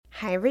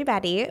Hi,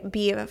 everybody.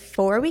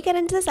 Before we get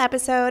into this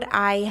episode,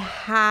 I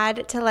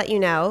had to let you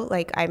know,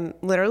 I'm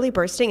literally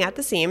bursting at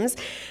the seams,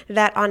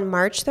 that on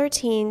March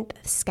 13th,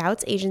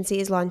 Scouts Agency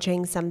is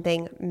launching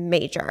something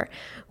major.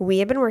 We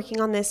have been working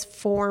on this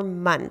for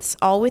months,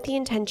 all with the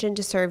intention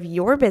to serve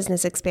your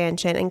business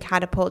expansion and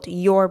catapult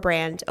your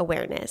brand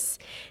awareness.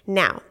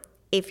 Now,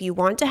 if you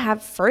want to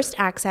have first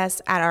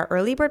access at our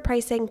early bird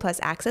pricing plus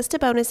access to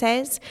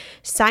bonuses,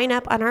 sign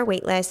up on our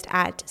waitlist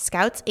at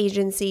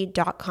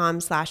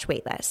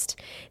scoutsagency.com/waitlist.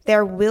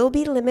 There will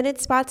be limited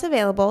spots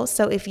available,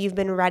 so if you've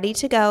been ready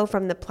to go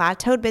from the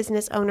plateaued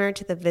business owner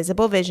to the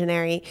visible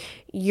visionary,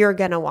 you're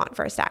going to want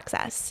first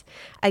access.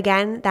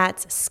 Again,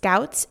 that's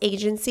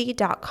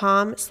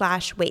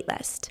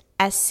scoutsagency.com/waitlist.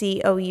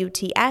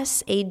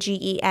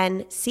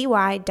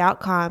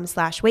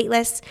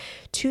 scoutsagency.com/waitlist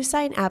to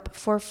sign up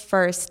for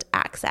first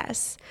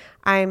access.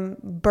 I'm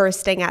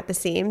bursting at the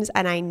seams,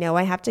 and I know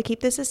I have to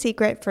keep this a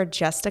secret for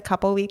just a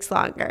couple weeks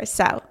longer,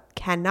 so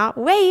cannot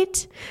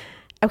wait.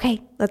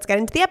 Okay, let's get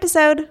into the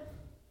episode.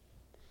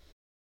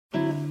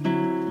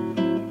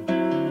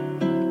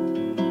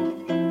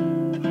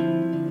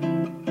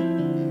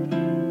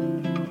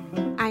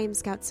 I am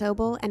Scout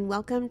Sobel, and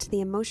welcome to the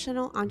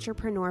Emotional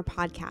Entrepreneur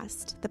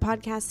Podcast, the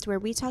podcast where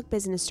we talk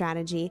business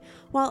strategy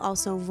while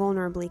also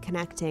vulnerably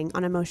connecting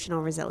on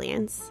emotional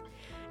resilience.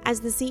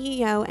 As the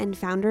CEO and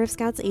founder of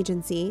Scouts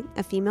Agency,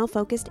 a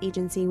female-focused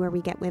agency where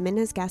we get women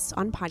as guests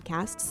on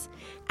podcasts,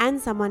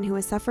 and someone who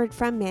has suffered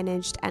from,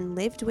 managed, and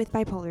lived with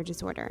bipolar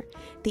disorder,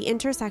 the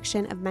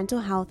intersection of mental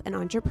health and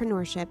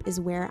entrepreneurship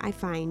is where I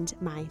find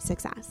my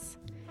success.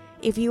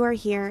 If you are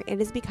here, it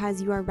is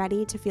because you are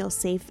ready to feel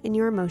safe in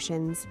your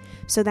emotions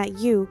so that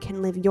you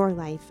can live your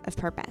life of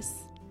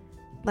purpose.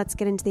 Let's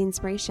get into the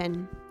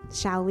inspiration,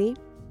 shall we?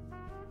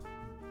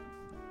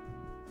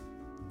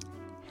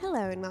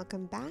 Hello and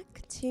welcome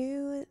back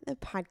to the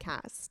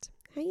podcast.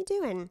 How you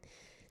doing?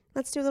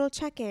 Let's do a little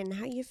check-in.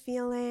 How you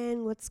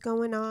feeling? What's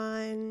going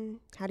on?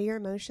 How do your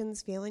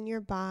emotions feel in your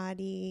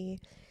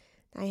body?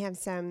 I have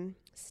some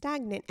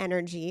stagnant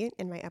energy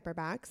in my upper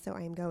back, so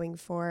I'm going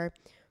for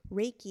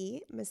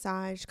Reiki,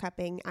 massage,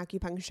 cupping,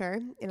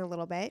 acupuncture in a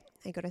little bit.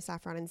 I go to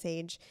Saffron and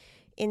Sage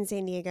in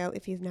San Diego.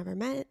 If you've never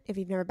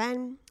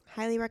been,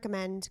 highly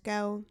recommend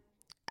go.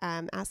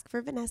 Ask for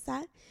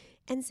Vanessa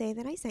and say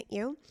that I sent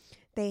you.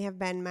 They have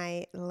been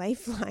my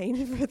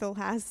lifeline for the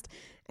last,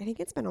 I think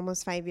it's been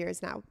almost 5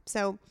 years now.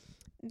 So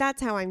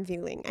that's how I'm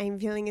feeling. I'm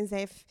feeling as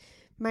if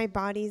my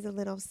body's a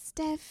little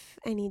stiff.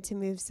 I need to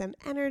move some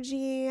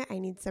energy. I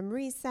need some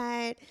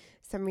reset,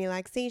 some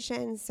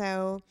relaxation.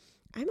 So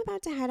I'm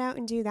about to head out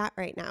and do that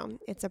right now.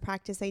 It's a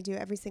practice I do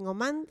every single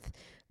month.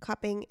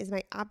 Cupping is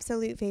my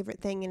absolute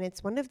favorite thing, and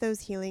it's one of those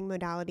healing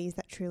modalities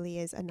that truly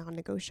is a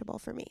non-negotiable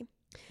for me.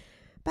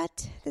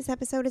 But this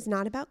episode is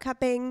not about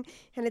cupping,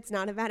 and it's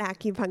not about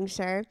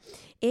acupuncture.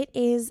 It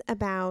is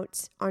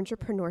about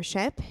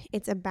entrepreneurship.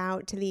 It's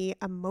about the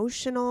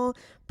emotional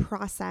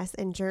process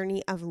and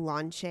journey of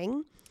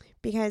launching.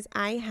 Because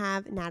I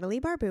have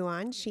Natalie Barbu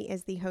on. She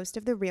is the host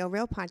of the Real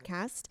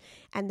podcast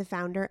and the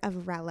founder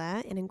of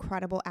Rella, an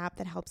incredible app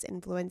that helps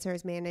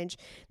influencers manage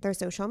their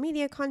social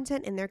media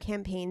content and their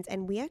campaigns.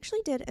 And we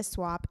actually did a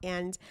swap,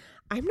 and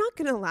I'm not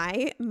going to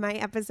lie, my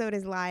episode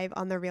is live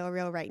on the Real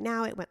right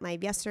now. It went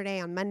live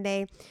yesterday on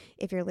Monday,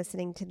 if you're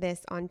listening to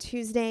this on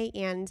Tuesday.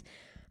 And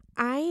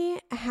I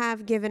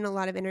have given a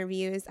lot of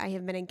interviews. I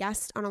have been a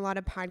guest on a lot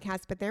of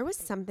podcasts, but there was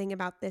something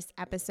about this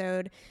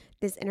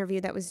interview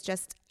that was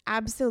just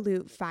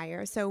absolute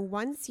fire. So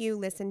once you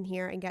listen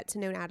here and get to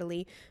know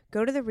Natalie,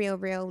 go to the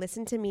Real,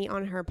 listen to me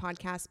on her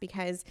podcast,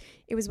 because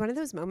it was one of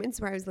those moments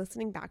where I was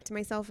listening back to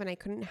myself and I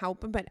couldn't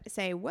help but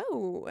say,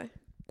 whoa,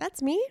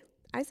 that's me?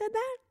 I said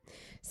that?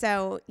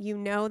 So you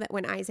know that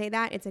when I say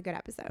that, it's a good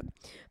episode.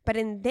 But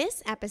in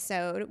this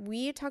episode,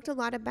 we talked a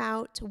lot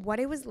about what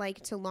it was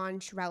like to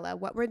launch Rella.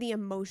 What were the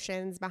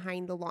emotions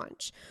behind the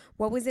launch?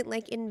 What was it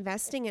like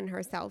investing in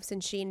herself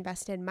since she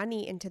invested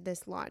money into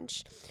this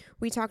launch?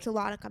 We talked a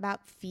lot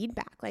about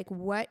feedback, like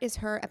what is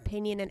her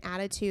opinion and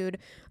attitude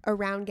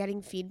around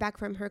getting feedback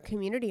from her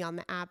community on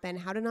the app, and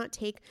how to not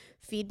take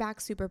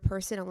feedback super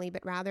personally,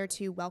 but rather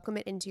to welcome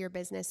it into your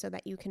business so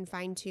that you can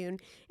fine tune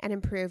and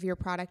improve your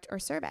product or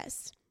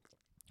service.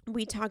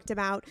 We talked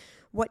about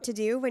what to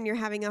do when you're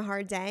having a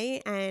hard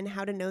day and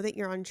how to know that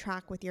you're on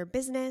track with your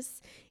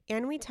business.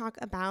 And we talk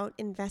about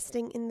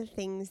investing in the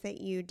things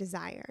that you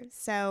desire.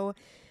 So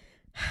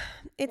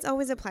it's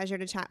always a pleasure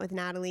to chat with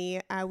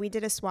Natalie. We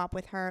did a swap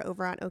with her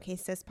over on OK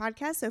Sis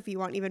podcast. So if you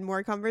want even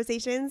more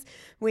conversations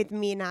with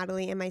me,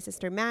 Natalie, and my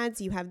sister Mads,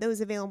 you have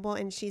those available.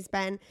 And she's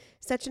been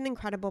such an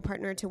incredible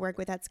partner to work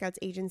with at Scouts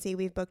Agency.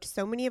 We've booked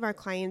so many of our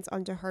clients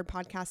onto her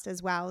podcast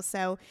as well.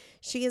 So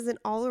she is an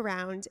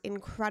all-around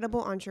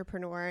incredible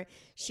entrepreneur.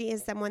 She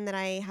is someone that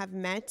I have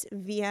met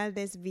via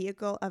this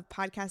vehicle of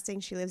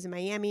podcasting. She lives in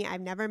Miami. I've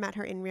never met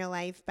her in real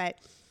life, but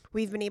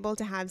we've been able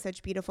to have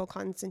such beautiful,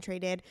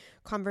 concentrated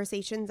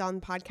conversations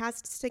on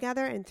podcasts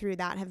together, and through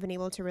that have been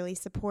able to really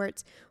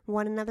support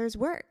one another's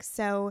work.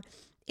 So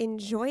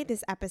enjoy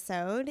this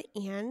episode.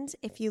 And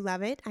if you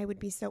love it, I would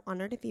be so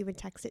honored if you would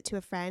text it to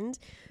a friend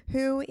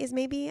who is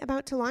maybe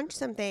about to launch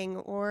something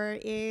or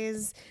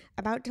is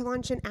about to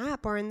launch an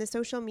app or in the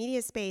social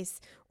media space,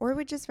 or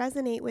would just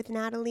resonate with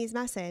Natalie's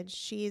message.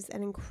 She's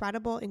an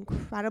incredible,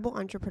 incredible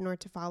entrepreneur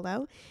to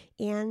follow.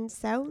 And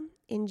so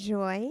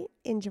enjoy,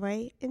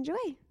 enjoy,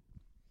 enjoy.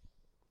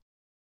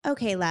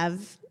 Okay,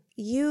 love,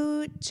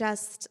 you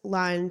just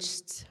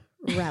launched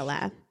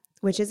Rella,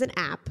 which is an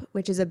app,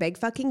 which is a big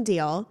fucking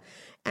deal.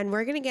 And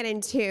we're going to get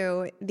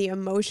into the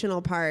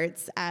emotional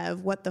parts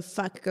of what the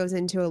fuck goes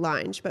into a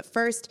launch. But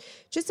first,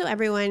 just so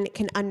everyone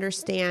can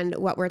understand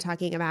what we're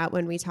talking about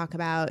when we talk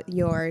about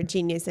your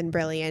genius and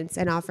brilliance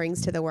and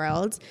offerings to the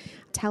world,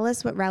 tell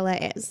us what Rella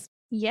is.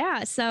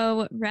 Yeah,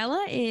 so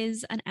Rella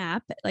is an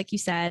app, like you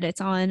said, it's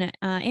on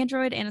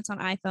Android and it's on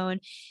iPhone,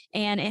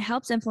 and it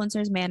helps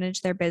influencers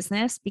manage their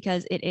business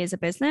because it is a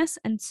business.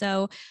 And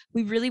so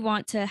we really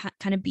want to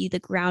kind of be the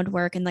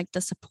groundwork and like the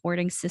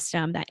supporting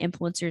system that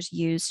influencers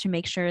use to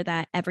make sure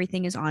that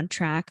everything is on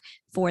track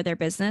for their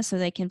business so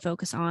they can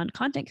focus on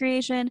content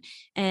creation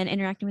and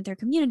interacting with their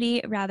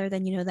community rather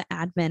than, the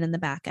admin and the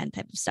back end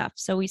type of stuff.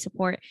 So we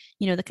support,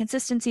 the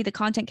consistency, the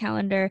content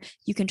calendar.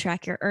 You can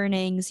track your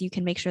earnings. You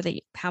can make sure that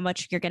how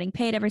much you're getting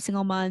paid every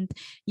single month.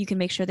 You can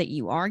make sure that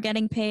you are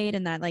getting paid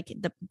and that like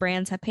the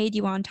brands have paid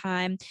you on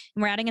time.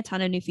 And we're adding a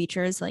ton of new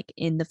features like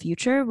in the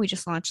future. We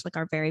just launched like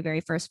our very,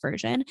 very first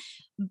version,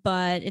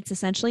 but it's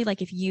essentially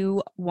like if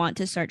you want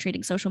to start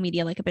treating social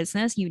media like a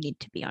business, you need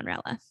to be on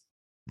Rella.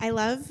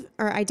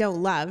 I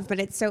don't love, but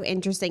it's so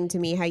interesting to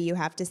me how you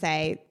have to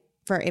say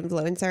for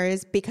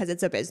influencers, because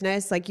it's a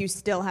business, like you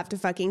still have to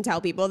fucking tell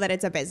people that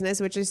it's a business,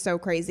 which is so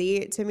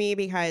crazy to me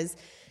because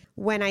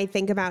when I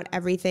think about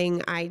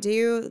everything I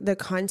do, the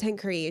content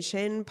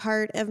creation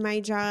part of my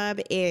job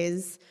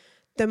is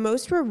the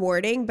most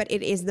rewarding, but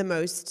it is the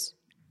most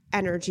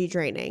energy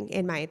draining,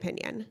 in my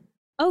opinion.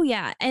 Oh,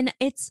 yeah. And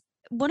it's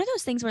one of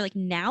those things where like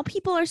now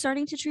people are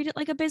starting to treat it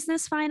like a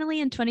business finally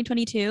in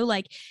 2022,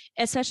 like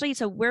especially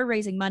so we're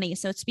raising money.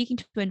 So speaking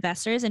to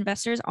investors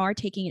are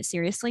taking it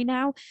seriously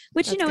now,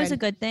 which, That's good. is a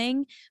good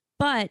thing.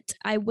 But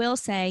I will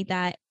say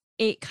that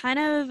it kind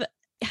of,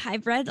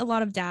 I've read a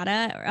lot of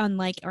data on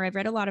or I've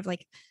read a lot of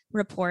like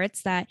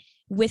reports that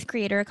with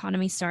creator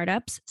economy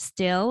startups,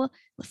 still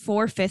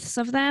 4/5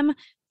 of them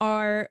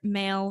are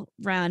male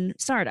run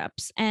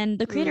startups, and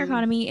the creator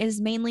economy is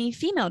mainly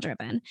female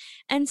driven.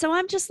 And so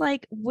I'm just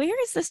like,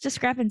 where is this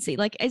discrepancy?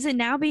 Like, is it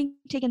now being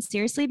taken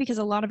seriously because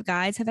a lot of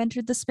guys have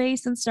entered the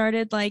space and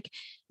started like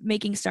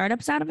making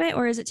startups out of it?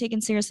 Or is it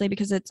taken seriously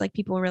because it's like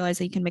people realize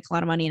that you can make a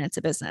lot of money and it's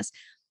a business?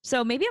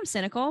 So maybe I'm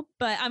cynical,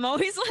 but I'm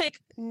always like,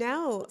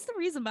 no, what's the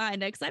reason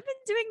behind it? Because I've been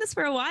doing this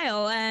for a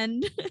while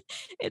and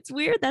it's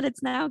weird that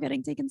it's now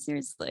getting taken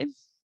seriously.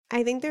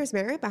 I think there's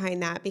merit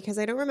behind that because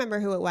I don't remember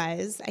who it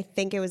was. I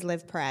think it was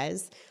Liv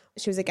Perez.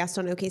 She was a guest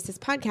on OKSIS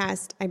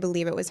podcast. I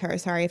believe it was her.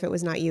 Sorry if it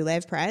was not you,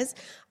 Liv Perez,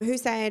 who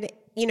said,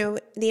 the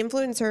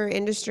influencer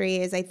industry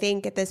is, I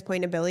think at this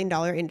point, $1 billion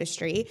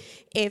industry.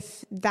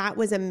 If that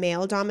was a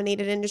male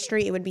dominated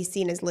industry, it would be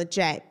seen as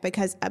legit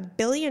because $1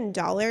 billion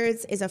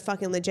is a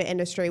fucking legit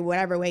industry,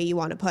 whatever way you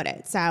want to put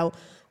it. So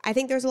I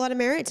think there's a lot of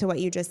merit to what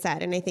you just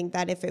said. And I think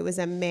that if it was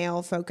a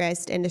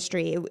male-focused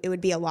industry, it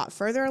would be a lot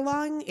further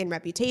along in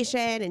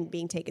reputation and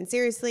being taken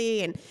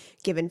seriously and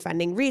given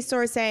funding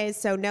resources.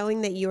 So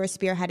knowing that you are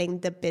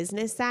spearheading the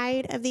business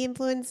side of the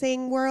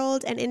influencing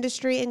world and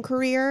industry and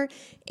career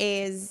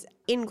is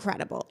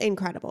incredible,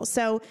 incredible.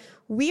 So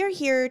we are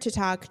here to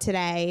talk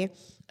today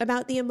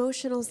about the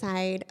emotional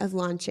side of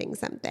launching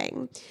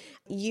something.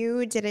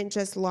 You didn't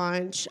just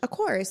launch a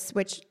course,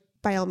 which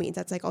by all means,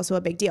 that's like also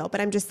a big deal.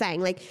 But I'm just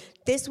saying, like,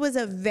 this was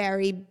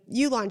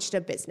you launched a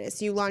business,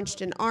 you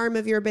launched an arm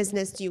of your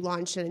business, you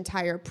launched an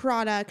entire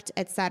product,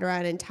 et cetera,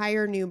 an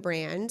entire new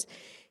brand.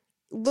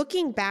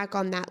 Looking back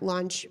on that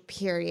launch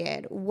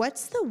period,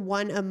 what's the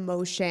one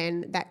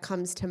emotion that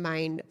comes to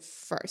mind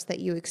first that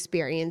you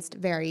experienced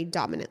very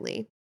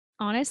dominantly?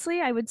 Honestly,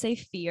 I would say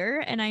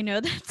fear. And I know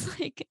that's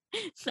like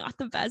not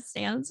the best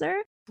answer.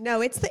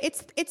 No, it's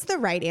the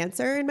right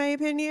answer in my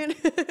opinion.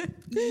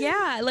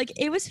 Yeah, like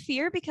it was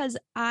fear because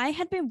I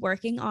had been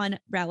working on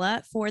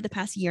Rella for the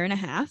past year and a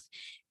half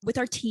with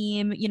our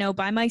team,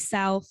 by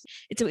myself.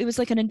 It was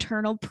like an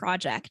internal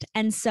project.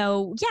 And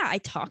so, yeah, I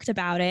talked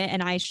about it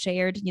and I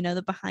shared,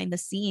 the behind the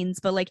scenes,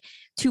 but like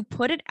to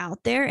put it out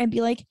there and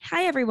be like,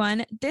 hi,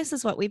 everyone, this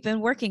is what we've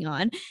been working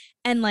on.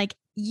 And like,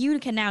 you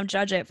can now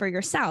judge it for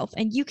yourself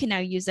and you can now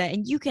use it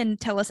and you can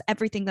tell us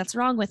everything that's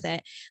wrong with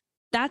it.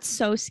 That's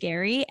so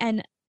scary.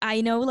 And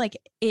I know like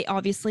it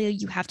obviously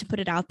you have to put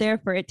it out there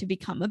for it to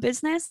become a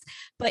business,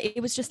 but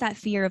it was just that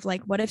fear of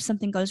like, what if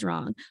something goes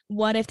wrong?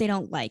 What if they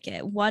don't like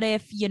it? What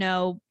if,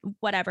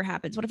 whatever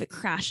happens? What if it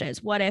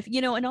crashes? What if,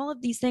 and all of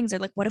these things are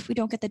like, what if we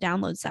don't get the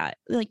downloads that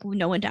like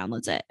no one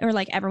downloads it or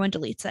like everyone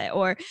deletes it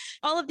or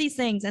all of these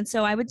things. And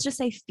so I would just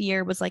say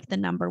fear was like the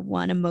number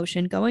one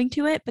emotion going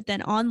to it. But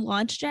then on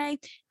launch day,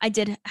 I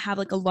did have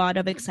like a lot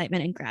of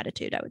excitement and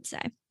gratitude, I would say.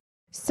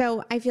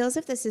 So I feel as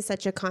if this is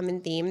such a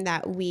common theme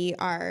that we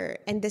are,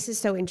 and this is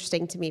so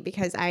interesting to me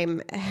because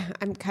I'm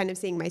kind of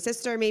seeing my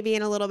sister maybe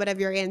in a little bit of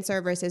your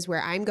answer versus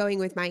where I'm going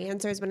with my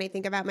answers when I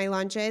think about my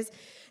launches.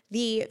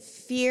 The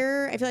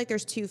fear, I feel like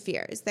there's two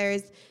fears.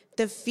 There's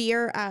the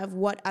fear of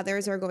what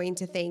others are going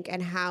to think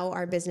and how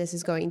our business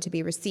is going to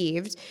be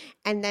received.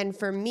 And then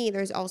for me,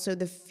 there's also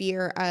the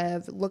fear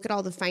of look at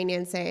all the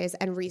finances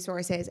and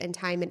resources and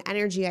time and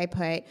energy I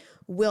put.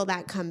 Will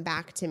that come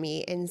back to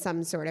me in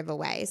some sort of a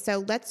way?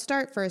 So let's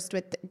start first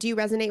with, do you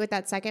resonate with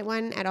that second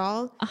one at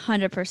all?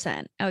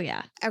 100%. Oh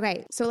yeah.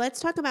 Okay. So let's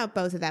talk about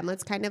both of them.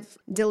 Let's kind of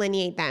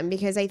delineate them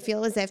because I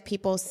feel as if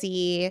people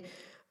see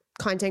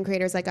content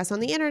creators like us on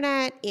the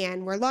internet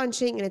and we're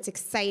launching and it's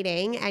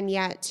exciting. And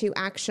yet to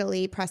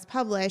actually press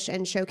publish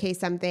and showcase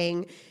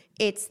something,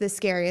 it's the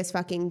scariest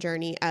fucking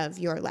journey of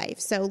your life.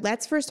 So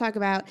let's first talk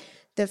about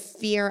the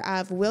fear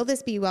of, will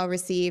this be well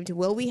received?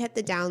 Will we hit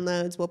the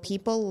downloads? Will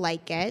people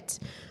like it?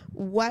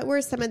 What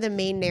were some of the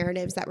main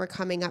narratives that were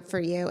coming up for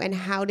you? And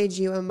how did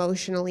you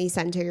emotionally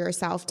center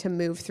yourself to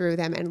move through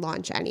them and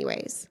launch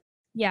anyways?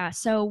 Yeah.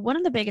 So one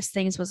of the biggest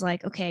things was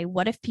like, okay,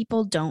 what if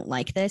people don't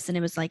like this? And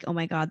it was like, oh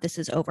my God, this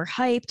is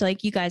overhyped.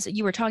 Like you guys,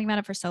 you were talking about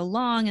it for so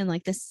long and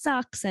like this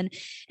sucks. And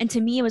to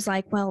me, it was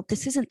like, well,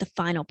 this isn't the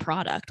final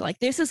product. Like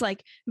this is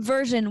like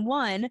version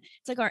 1.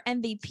 It's like our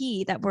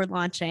MVP that we're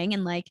launching.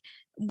 And like,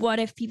 what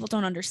if people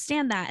don't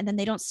understand that and then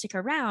they don't stick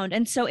around?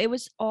 And so it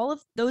was all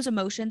of those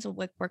emotions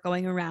were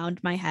going around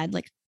my head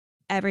like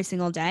every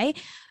single day,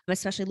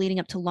 especially leading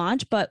up to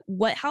launch. But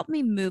what helped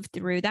me move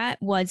through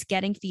that was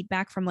getting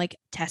feedback from like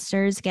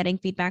testers, getting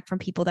feedback from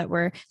people that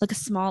were like a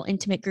small,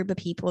 intimate group of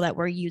people that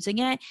were using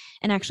it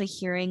and actually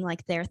hearing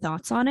like their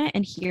thoughts on it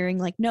and hearing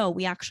like, no,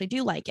 we actually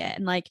do like it.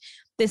 And like,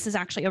 this is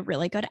actually a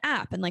really good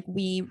app. And like,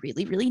 we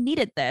really, really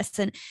needed this.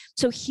 And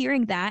so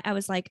hearing that, I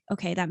was like,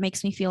 okay, that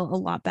makes me feel a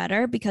lot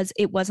better because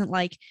it wasn't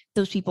like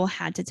those people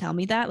had to tell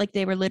me that. Like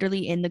they were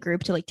literally in the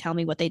group to like tell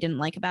me what they didn't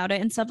like about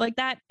it and stuff like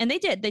that. And they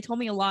did. They told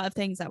me a lot of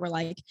things that were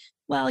like,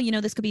 well, you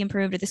know, this could be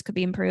improved or this could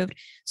be improved.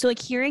 So like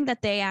hearing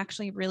that they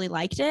actually really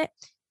liked it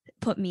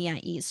put me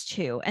at ease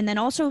too. And then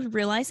also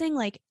realizing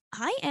like,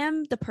 I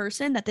am the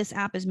person that this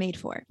app is made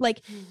for.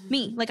 Like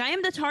me, like I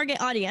am the target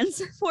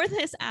audience for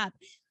this app.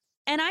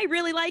 And I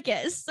really like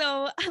it.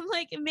 So I'm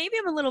like, maybe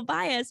I'm a little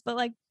biased, but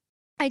like,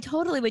 I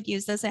totally would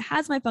use this. It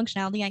has my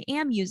functionality. I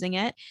am using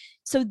it.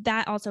 So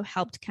that also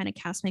helped kind of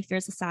cast my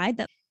fears aside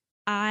that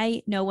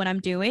I know what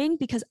I'm doing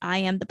because I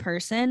am the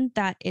person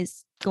that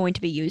is going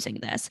to be using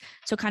this.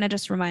 So kind of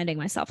just reminding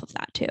myself of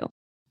that too.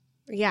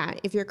 Yeah,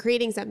 if you're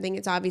creating something,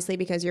 it's obviously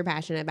because you're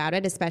passionate about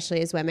it,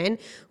 especially as women.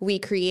 We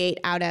create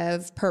out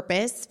of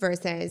purpose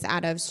versus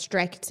out of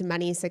strict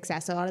money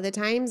success a lot of the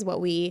times.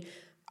 What we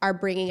are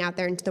bringing out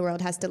there into the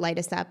world has to light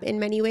us up in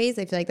many ways.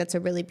 I feel like that's a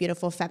really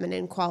beautiful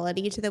feminine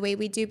quality to the way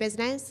we do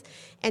business.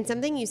 And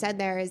something you said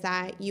there is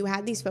that you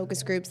had these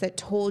focus groups that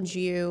told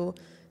you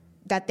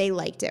that they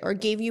liked it or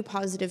gave you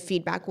positive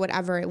feedback,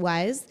 whatever it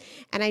was.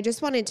 And I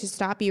just wanted to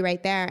stop you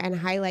right there and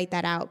highlight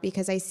that out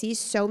because I see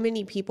so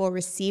many people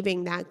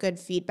receiving that good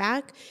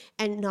feedback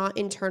and not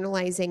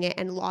internalizing it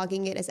and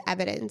logging it as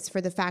evidence for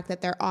the fact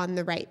that they're on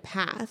the right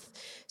path.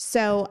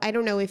 So I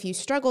don't know if you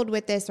struggled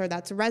with this or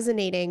that's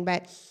resonating,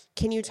 but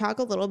can you talk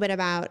a little bit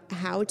about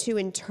how to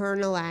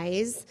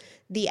internalize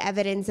the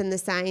evidence and the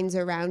signs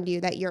around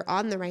you that you're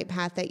on the right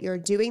path, that you're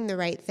doing the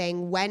right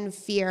thing when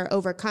fear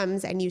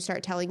overcomes and you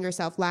start telling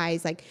yourself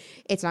lies like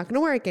it's not going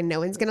to work and no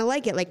one's going to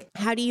like it? Like,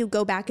 how do you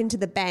go back into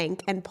the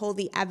bank and pull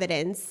the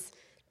evidence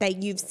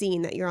that you've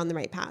seen that you're on the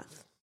right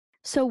path?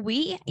 So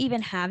we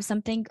even have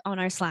something on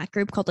our Slack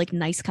group called like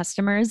nice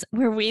customers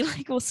where we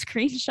like will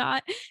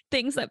screenshot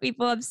things that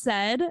people have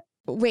said.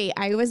 Wait,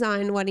 I was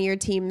on one of your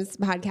team's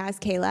podcasts,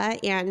 Kayla,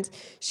 and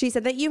she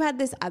said that you had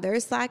this other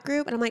Slack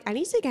group. And I'm like, I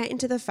need to get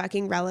into the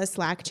fucking Rella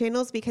Slack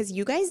channels because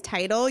you guys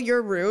title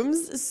your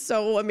rooms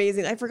so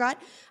amazing. I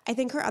forgot. I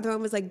think her other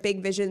one was like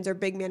Big Visions or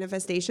Big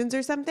Manifestations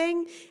or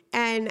something.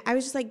 And I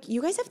was just like,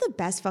 you guys have the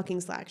best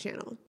fucking Slack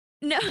channel.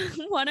 No,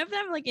 one of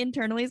them like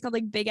internally is called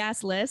like Big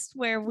Ass List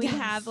where we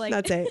have like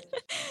that's it.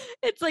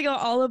 It's like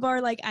all of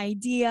our like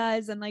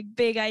ideas and like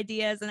big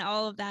ideas and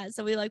all of that.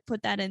 So we like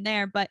put that in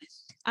there. But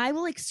I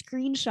will like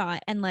screenshot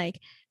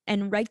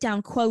and write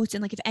down quotes.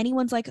 And like if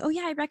anyone's like, oh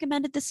yeah, I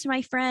recommended this to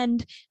my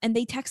friend and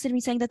they texted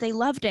me saying that they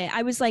loved it,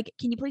 I was like,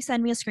 can you please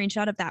send me a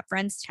screenshot of that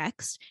friend's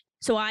text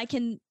so I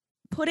can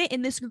put it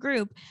in this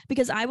group,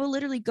 because I will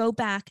literally go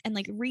back and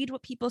like read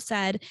what people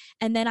said.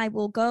 And then I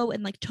will go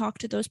and like talk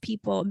to those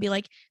people and be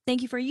like,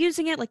 thank you for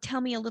using it. Like,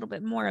 tell me a little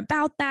bit more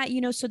about that,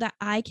 you know, so that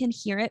I can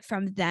hear it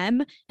from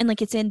them. And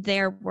like, it's in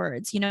their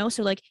words, you know?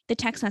 So like the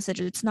text message,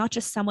 it's not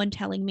just someone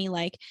telling me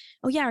like,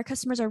 oh yeah, our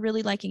customers are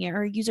really liking it or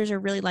our users are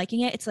really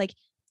liking it. It's like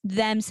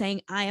them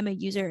saying, I am a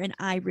user and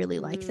I really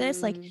like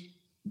this. Like,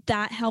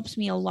 that helps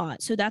me a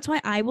lot. So that's why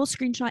I will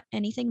screenshot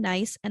anything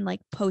nice and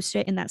like post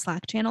it in that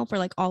Slack channel for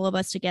like all of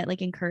us to get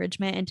like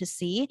encouragement and to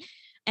see.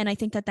 And I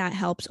think that that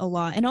helps a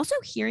lot. And also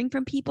hearing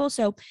from people.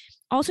 So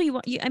also you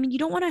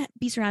don't want to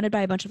be surrounded by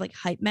a bunch of like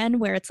hype men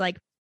where it's like,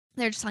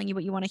 They're just telling you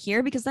what you want to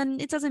hear, because then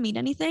it doesn't mean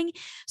anything.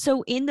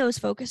 So in those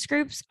focus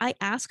groups, I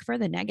ask for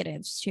the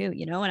negatives too,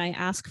 and I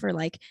ask for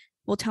like,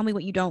 well, tell me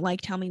what you don't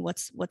like, tell me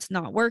what's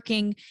not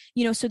working,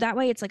 so that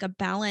way it's like a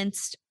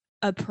balanced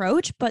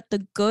approach, but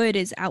the good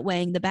is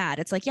outweighing the bad.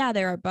 It's like, yeah,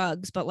 there are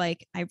bugs, but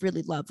like I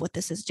really love what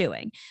this is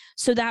doing.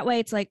 So that way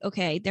it's like,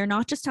 okay, they're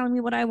not just telling me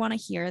what I want to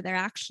hear, they're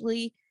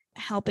actually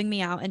helping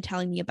me out and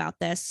telling me about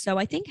this. So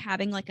I think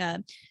having like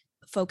a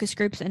focus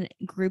groups and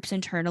groups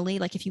internally,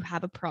 like if you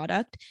have a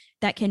product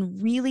that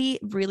can really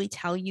really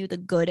tell you the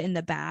good and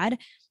the bad,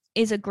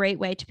 is a great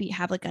way to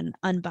have like an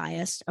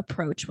unbiased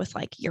approach with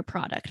like your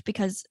product,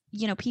 because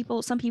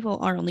some people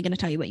are only going to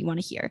tell you what you want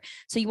to hear.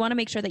 So you want to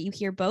make sure that you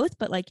hear both,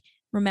 but like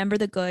remember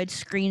the good,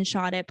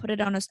 screenshot it, put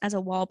it on as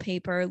a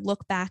wallpaper,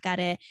 look back at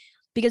it,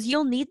 because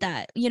you'll need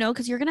that,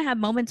 because you're going to have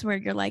moments where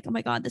you're like, oh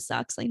my god, this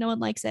sucks, like no one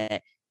likes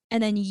it,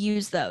 and then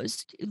use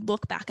those,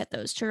 look back at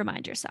those to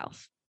remind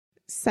yourself.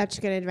 Such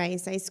good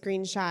advice.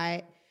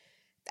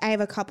 I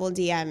have a couple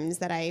DMs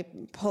that I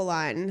pull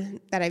on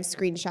that I've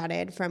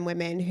screenshotted from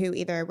women who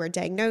either were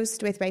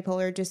diagnosed with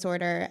bipolar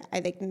disorder. I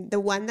think the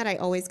one that I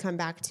always come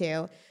back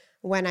to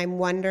when I'm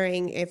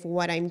wondering if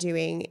what I'm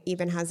doing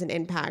even has an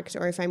impact,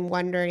 or if I'm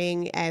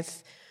wondering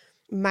if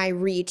my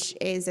reach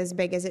is as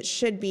big as it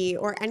should be,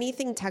 or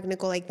anything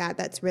technical like that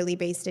that's really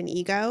based in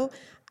ego.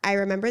 I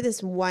remember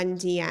this one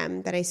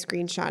DM that I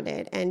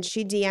screenshotted, and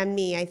she DM'd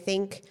me, I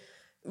think,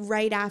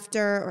 right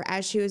after or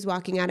as she was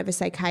walking out of a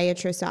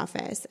psychiatrist's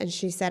office. And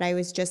she said, I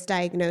was just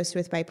diagnosed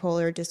with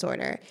bipolar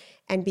disorder.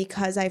 And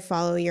because I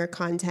follow your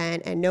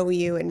content and know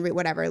you and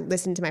whatever,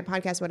 listen to my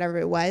podcast, whatever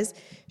it was,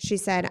 she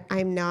said,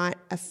 I'm not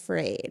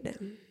afraid.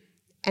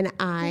 And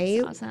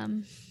I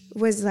awesome.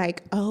 was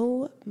like,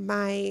 oh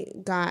my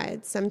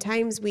God.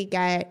 Sometimes we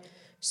get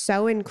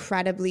so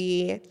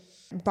incredibly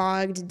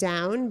bogged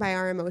down by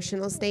our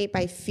emotional state,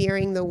 by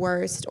fearing the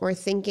worst or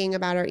thinking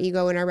about our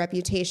ego and our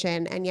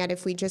reputation. And yet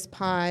if we just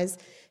pause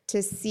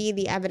to see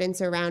the evidence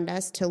around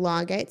us, to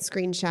log it,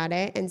 screenshot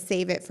it, and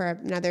save it for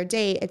another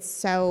day, it's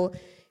so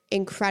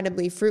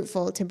incredibly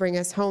fruitful to bring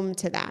us home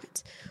to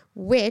that.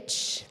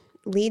 Which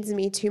leads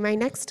me to my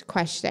next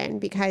question,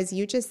 because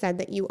you just said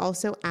that you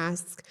also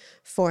ask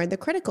for the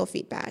critical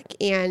feedback.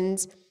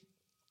 And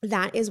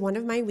that is one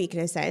of my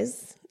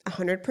weaknesses,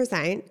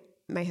 100%.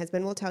 My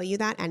husband will tell you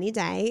that any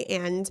day.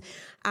 And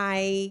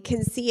I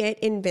can see it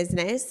in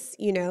business,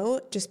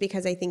 just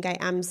because I think I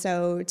am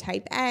so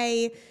type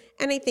A.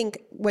 And I think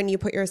when you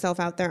put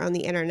yourself out there on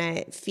the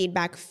internet,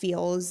 feedback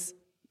feels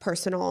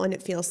personal and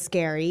it feels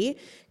scary,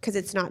 because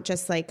it's not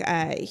just like,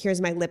 here's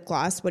my lip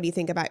gloss. What do you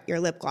think about your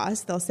lip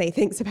gloss? They'll say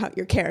things about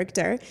your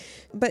character.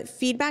 But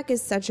feedback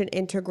is such an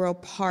integral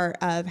part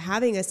of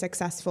having a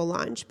successful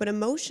launch. But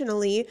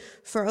emotionally,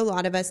 for a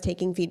lot of us,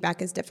 taking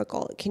feedback is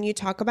difficult. Can you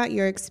talk about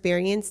your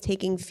experience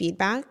taking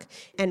feedback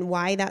and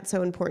why that's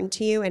so important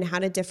to you, and how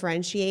to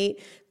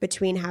differentiate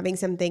between having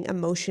something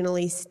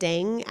emotionally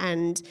sting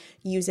and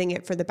using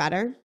it for the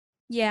better?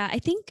 Yeah, I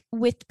think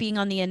with being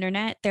on the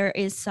internet, there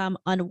is some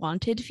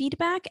unwanted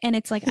feedback, and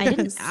it's like, I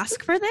didn't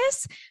ask for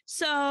this.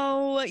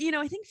 So,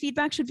 I think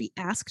feedback should be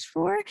asked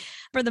for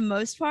the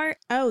most part.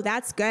 Oh,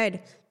 that's good.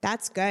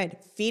 That's good.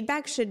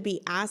 Feedback should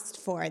be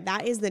asked for.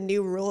 That is the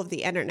new rule of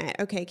the internet.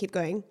 Okay, keep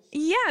going.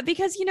 Yeah,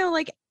 because,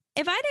 like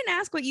if I didn't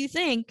ask what you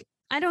think,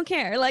 I don't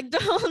care. Like,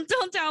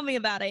 don't tell me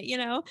about it.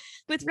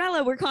 With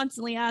Rella, we're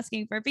constantly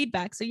asking for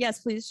feedback. So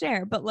yes, please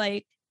share. But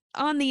like,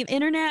 on the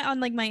internet,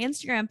 on like my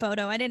Instagram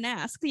photo, I didn't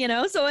ask,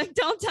 so like,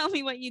 don't tell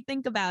me what you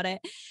think about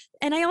it.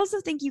 And I also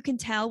think you can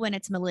tell when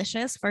it's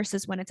malicious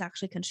versus when it's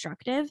actually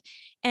constructive.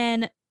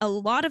 And a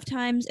lot of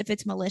times if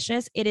it's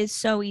malicious, it is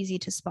so easy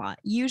to spot.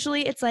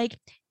 Usually it's like,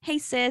 hey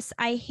sis,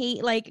 I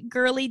hate, like,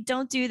 girly,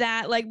 don't do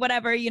that, like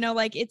whatever,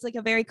 like it's like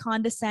a very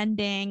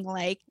condescending,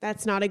 like,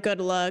 that's not a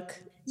good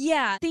look.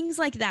 Yeah, things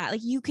like that.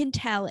 Like you can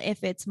tell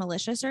if it's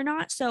malicious or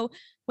not. So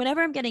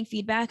whenever I'm getting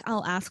feedback,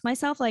 I'll ask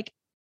myself, like,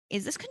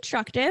 is this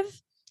constructive?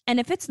 And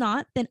if it's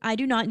not, then I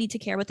do not need to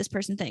care what this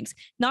person thinks.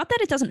 Not that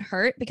it doesn't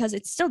hurt, because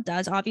it still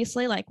does,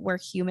 obviously, like we're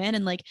human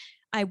and like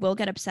I will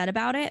get upset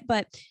about it.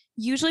 But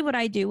usually what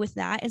I do with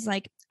that is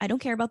like, I don't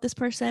care about this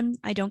person.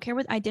 I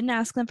didn't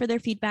ask them for their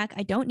feedback.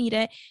 I don't need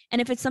it. And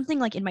if it's something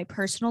like in my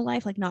personal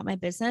life, like not my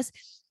business,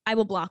 I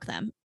will block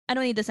them. I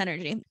don't need this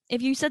energy.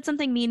 If you said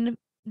something mean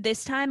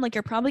this time, like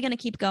you're probably going to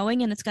keep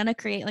going and it's going to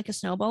create like a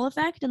snowball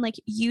effect. And like,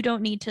 you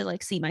don't need to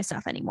like see my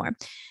stuff anymore.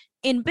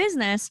 In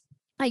business,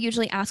 I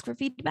usually ask for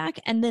feedback,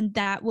 and then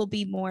that will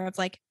be more of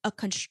like a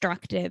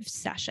constructive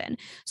session.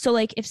 So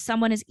like if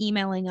someone is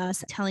emailing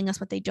us, telling us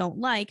what they don't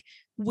like,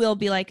 we'll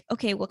be like,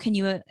 okay, well, can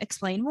you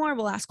explain more?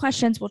 We'll ask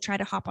questions. We'll try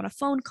to hop on a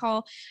phone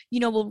call.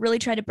 We'll really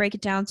try to break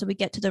it down so we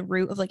get to the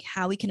root of like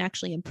how we can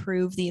actually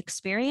improve the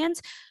experience,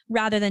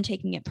 rather than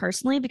taking it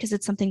personally, because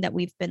it's something that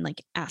we've been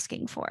like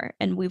asking for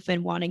and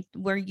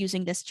we're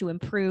using this to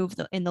improve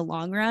in the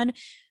long run,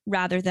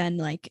 rather than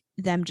like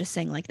them just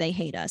saying like they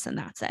hate us and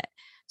that's it.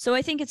 So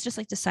I think it's just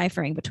like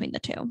deciphering between the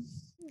two.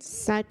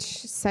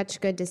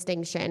 Such good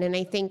distinction. And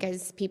I think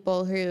as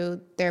people who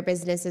their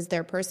business is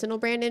their personal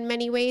brand in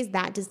many ways,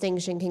 that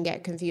distinction can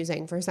get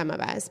confusing for some of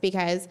us,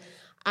 because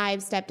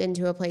I've stepped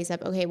into a place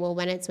of, okay, well,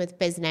 when it's with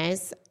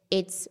business,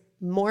 it's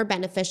more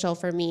beneficial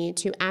for me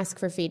to ask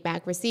for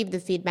feedback, receive the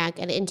feedback,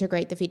 and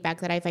integrate the feedback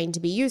that I find to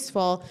be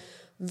useful,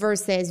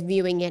 versus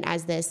viewing it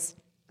as this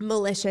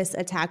malicious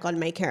attack on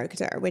my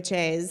character, which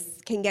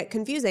can get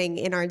confusing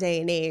in our day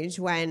and age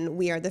when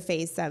we are the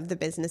face of the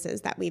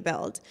businesses that we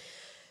build.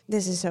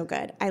 This is so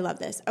good. I love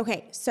this.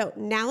 Okay, so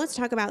now let's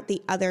talk about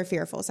the other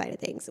fearful side of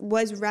things.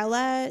 Was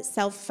Rella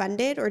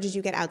self-funded, or did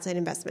you get outside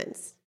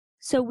investments?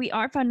 So we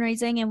are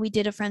fundraising, and we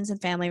did a friends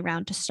and family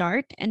round to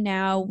start. And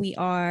now we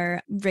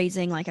are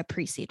raising like a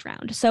pre-seed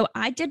round. So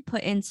I did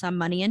put in some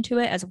money into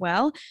it as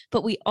well,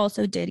 but we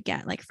also did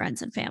get like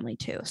friends and family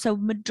too. So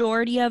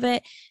majority of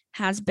it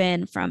has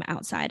been from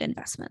outside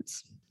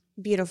investments.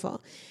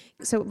 Beautiful.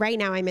 So right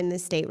now I'm in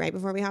this state. Right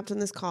before we hopped on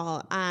this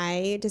call,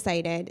 I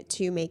decided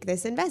to make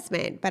this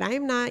investment, but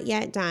I'm not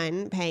yet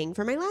done paying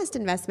for my last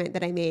investment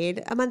that I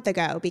made a month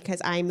ago,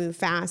 because I move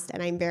fast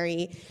and I'm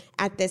very,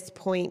 at this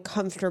point,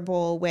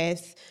 comfortable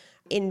with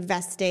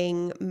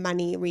investing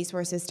money,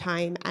 resources,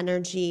 time,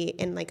 energy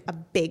in like a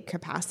big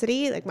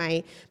capacity. Like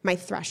my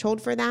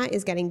threshold for that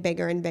is getting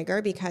bigger and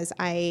bigger, because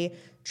I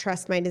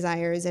trust my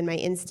desires and my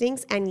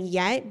instincts. And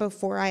yet,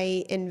 before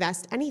I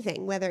invest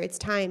anything, whether it's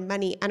time,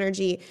 money,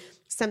 energy,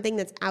 something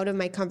that's out of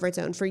my comfort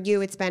zone. For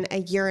you, it's been a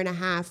year and a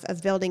half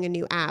of building a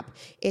new app.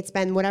 It's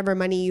been whatever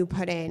money you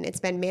put in. It's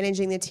been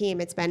managing the team.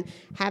 It's been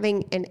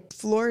having a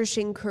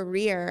flourishing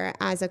career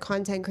as a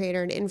content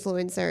creator and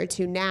influencer,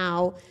 to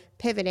now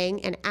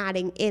pivoting and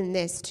adding in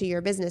this to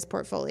your business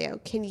portfolio.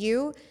 Can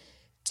you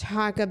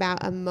talk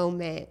about a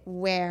moment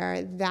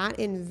where that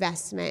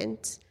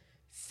investment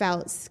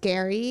felt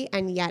scary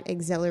and yet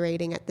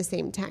exhilarating at the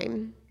same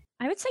time?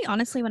 I would say,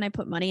 honestly, when I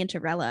put money into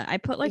Rella, I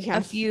put like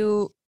a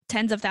few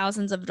tens of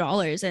thousands of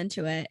dollars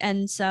into it.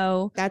 And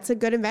so that's a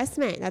good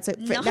investment. That's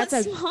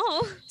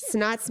small. It's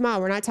not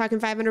small. We're not talking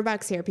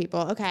 $500 here,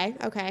 people.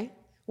 Okay.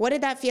 What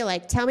did that feel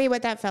like? Tell me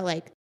what that felt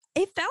like.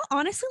 It felt,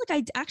 honestly,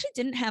 like I actually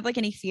didn't have like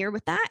any fear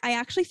with that. I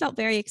actually felt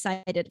very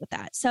excited with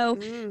that. So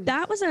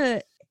that was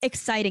a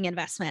exciting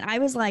investment. I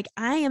was like,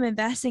 I am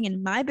investing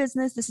in my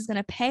business. This is going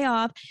to pay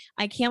off.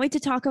 I can't wait to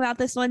talk about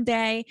this one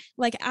day.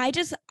 Like,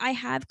 I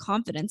have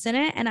confidence in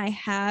it. And I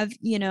have,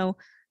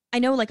 I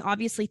know like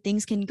obviously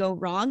things can go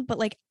wrong, but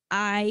like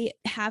I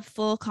have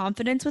full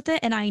confidence with it.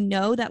 And I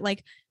know that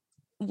like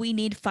we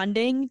need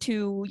funding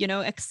to,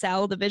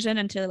 excel the vision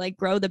and to like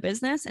grow the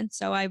business. And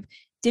so I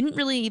didn't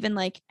really even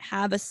like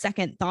have a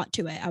second thought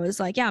to it. I was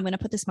like, yeah, I'm going to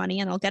put this money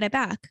and I'll get it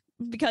back,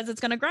 because it's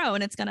going to grow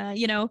and it's going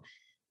to,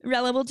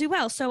 Rella will do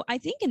well. So I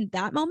think in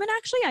that moment,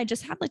 actually, I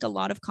just had like a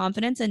lot of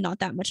confidence and not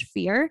that much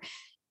fear,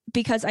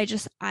 because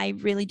I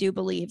really do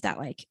believe that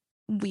like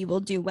we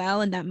will do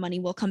well and that money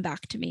will come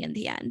back to me in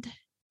the end.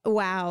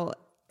 Wow.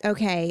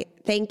 Okay.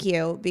 Thank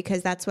you,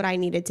 because that's what I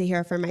needed to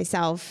hear for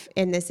myself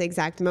in this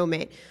exact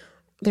moment.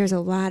 There's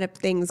a lot of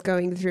things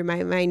going through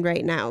my mind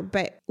right now,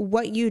 but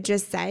what you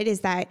just said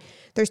is that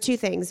there's two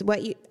things.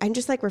 I'm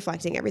just like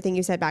reflecting everything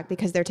you said back,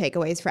 because they're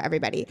takeaways for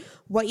everybody.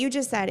 What you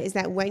just said is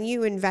that when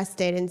you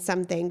invested in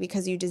something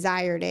because you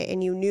desired it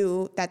and you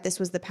knew that this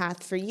was the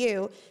path for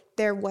you,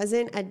 there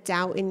wasn't a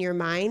doubt in your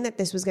mind that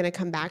this was going to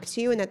come back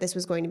to you and that this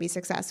was going to be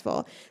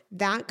successful.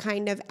 That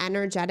kind of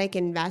energetic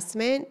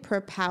investment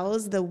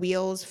propels the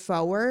wheels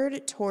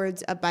forward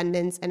towards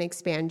abundance and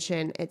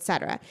expansion,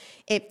 etc.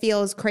 It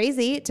feels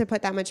crazy to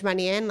put that much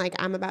money in, like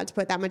I'm about to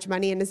put that much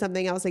money into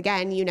something else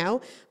again,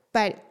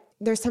 but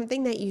there's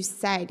something that you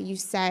said. You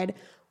said,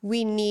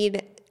 we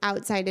need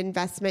outside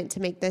investment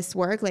to make this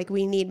work. Like,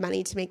 we need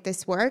money to make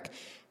this work.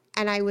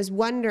 And I was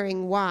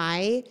wondering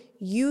why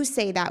you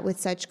say that with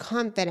such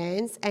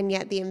confidence, and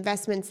yet the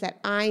investments that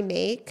I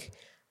make,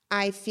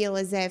 I feel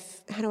as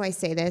if, how do I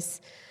say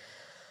this?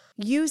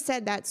 You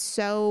said that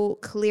so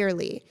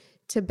clearly.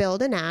 To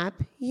build an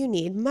app, you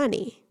need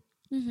money.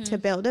 Mm-hmm. To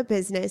build a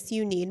business,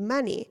 you need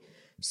money.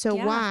 So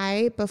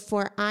why,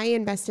 before I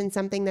invest in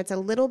something that's a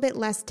little bit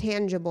less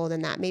tangible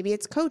than that, maybe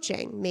it's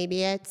coaching,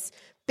 maybe it's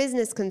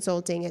business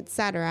consulting,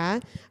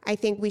 etc., I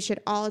think we should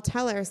all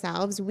tell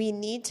ourselves we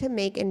need to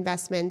make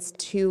investments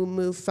to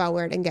move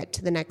forward and get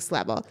to the next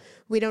level.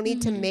 We don't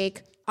need to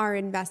make our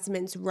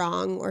investments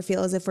wrong or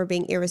feel as if we're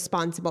being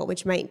irresponsible,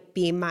 which might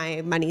be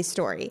my money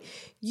story.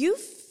 You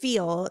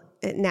feel,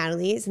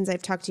 Natalie, since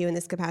I've talked to you in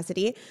this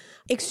capacity,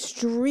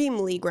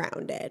 extremely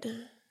grounded.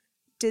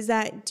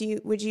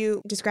 Would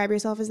you describe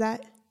yourself as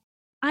that?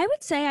 I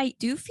would say I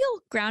do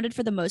feel grounded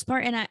for the most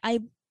part. And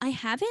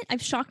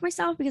I've shocked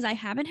myself, because I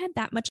haven't had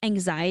that much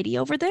anxiety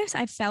over this.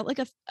 I felt like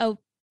a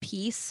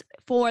peace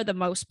for the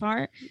most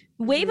part.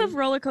 Wave of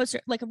roller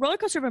coaster, like a roller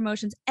coaster of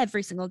emotions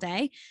every single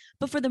day.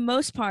 But for the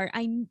most part,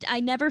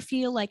 I never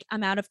feel like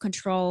I'm out of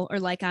control,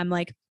 or like I'm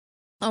like,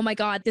 oh my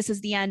God, this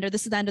is the end, or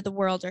this is the end of the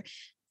world, or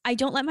I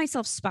don't let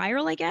myself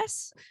spiral, I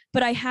guess.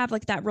 But I have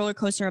like that roller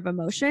coaster of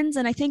emotions.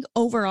 And I think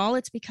overall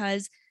it's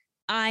because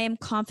I am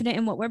confident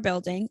in what we're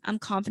building. I'm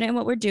confident in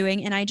what we're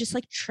doing. And I just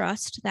like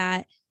trust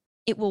that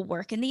it will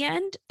work in the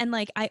end. And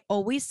like, I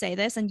always say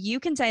this, and you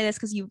can say this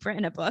because you've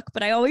written a book,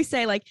 but I always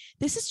say, like,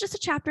 this is just a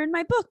chapter in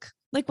my book.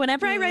 Like,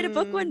 whenever I write a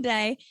book one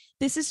day,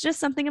 this is just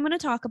something I'm going to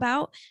talk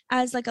about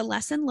as like a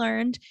lesson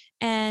learned.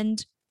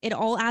 And it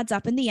all adds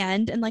up in the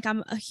end. And like,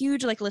 I'm a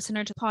huge like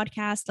listener to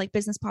podcasts, like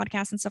business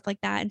podcasts and stuff like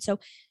that. And so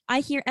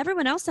I hear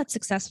everyone else that's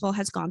successful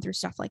has gone through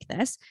stuff like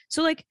this.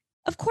 So like,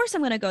 of course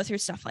I'm going to go through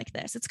stuff like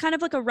this. It's kind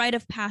of like a rite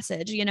of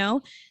passage, you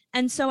know?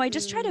 And so I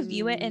just try to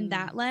view it in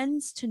that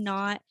lens, to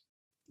not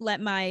let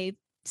my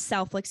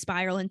self like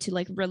spiral into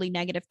like really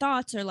negative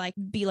thoughts, or like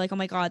be like, oh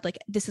my God, like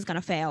this is going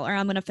to fail, or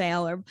I'm going to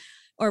fail,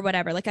 or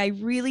whatever. Like, I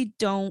really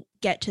don't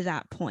get to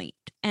that point.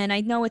 And I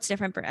know it's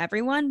different for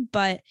everyone,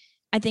 but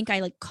I think I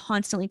like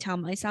constantly tell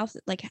myself,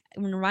 like,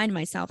 remind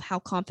myself how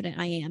confident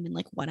I am in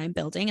like what I'm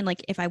building. And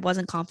like, if I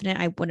wasn't confident,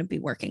 I wouldn't be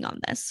working on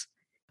this.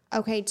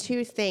 Okay,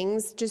 two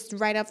things just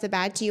right off the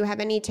bat. Do you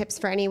have any tips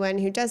for anyone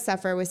who does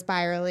suffer with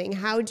spiraling?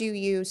 How do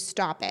you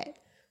stop it?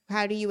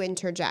 How do you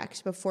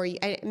interject before you,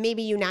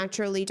 maybe you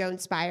naturally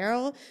don't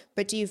spiral,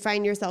 but do you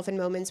find yourself in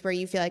moments where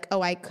you feel like,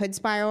 oh, I could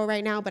spiral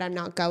right now, but I'm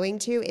not going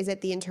to? Is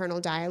it the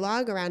internal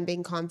dialogue around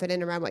being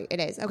confident around what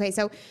it is? Okay,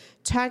 so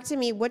talk to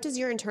me. What does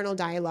your internal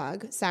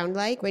dialogue sound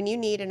like when you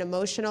need an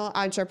emotional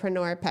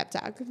entrepreneur pep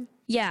talk?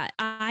 Yeah,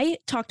 I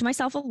talk to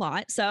myself a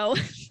lot. So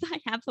I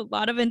have a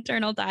lot of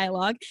internal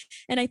dialogue.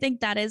 And I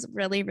think that is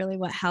really, really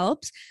what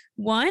helps.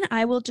 One,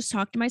 I will just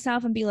talk to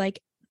myself and be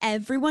like,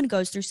 everyone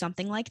goes through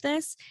something like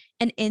this,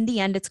 and in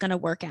the end it's going to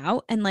work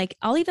out. And like,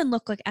 I'll even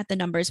look like at the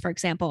numbers. For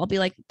example, I'll be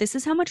like, this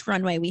is how much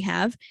runway we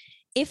have.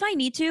 If I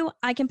need to,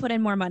 I can put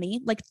in more money.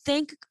 Like,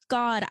 thank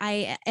God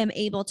I am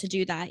able to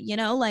do that, you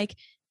know? Like,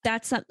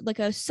 that's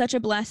like such a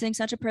blessing,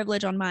 such a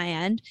privilege on my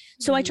end.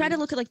 So I try to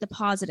look at like the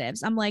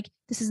positives. I'm like,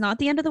 this is not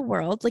the end of the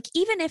world. Like,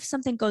 even if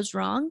something goes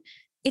wrong,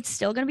 it's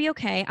still going to be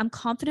okay. I'm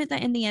confident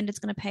that in the end it's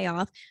going to pay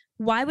off.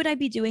 Why would I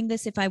be doing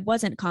this if I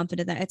wasn't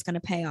confident that it's going to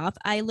pay off?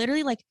 I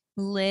literally like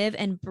live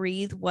and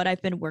breathe what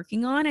I've been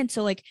working on. And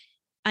so like,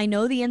 I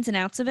know the ins and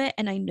outs of it,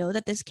 and I know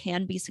that this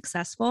can be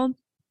successful.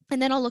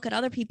 And then I'll look at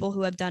other people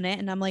who have done it,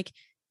 and I'm like,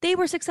 they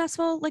were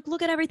successful. Like,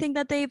 look at everything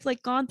that they've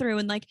like gone through,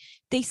 and like,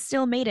 they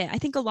still made it. I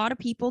think a lot of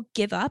people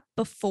give up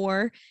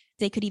before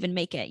they could even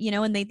make it, you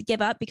know, and they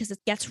give up because it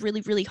gets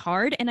really, really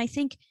hard. And I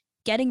think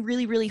getting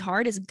really, really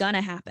hard is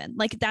gonna happen.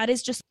 Like, that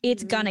is just,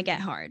 it's gonna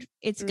get hard.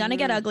 It's gonna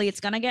get ugly. It's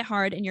gonna get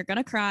hard, and you're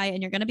gonna cry,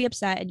 and you're gonna be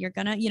upset, and you're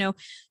gonna, you know,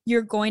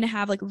 you're going to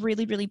have like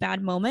really, really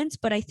bad moments.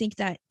 But I think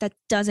that that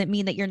doesn't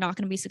mean that you're not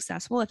gonna be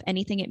successful. If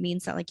anything, it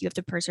means that like you have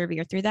to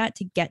persevere through that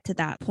to get to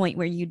that point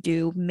where you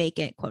do make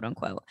it, quote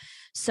unquote.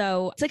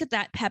 So it's like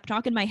that pep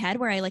talk in my head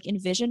where I like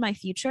envision my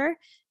future,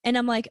 and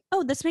I'm like,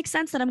 oh, this makes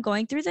sense that I'm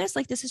going through this.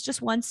 Like, this is just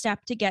one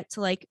step to get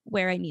to like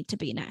where I need to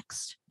be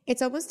next.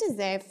 It's almost as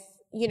if,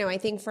 you know, I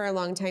think for a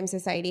long time,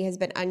 society has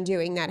been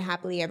undoing that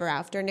happily ever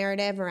after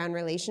narrative around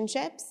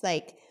relationships.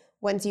 Like,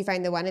 once you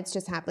find the one, it's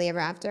just happily ever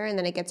after. And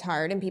then it gets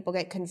hard and people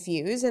get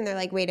confused and they're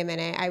like, wait a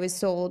minute, I was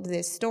sold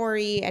this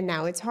story and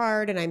now it's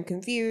hard and I'm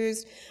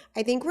confused.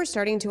 I think we're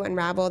starting to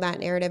unravel that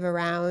narrative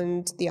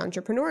around the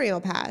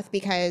entrepreneurial path,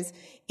 because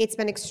it's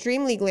been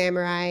extremely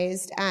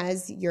glamorized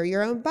as you're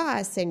your own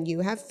boss and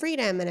you have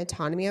freedom and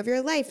autonomy of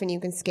your life and you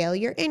can scale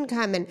your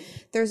income. And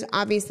there's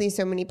obviously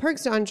so many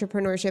perks to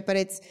entrepreneurship, but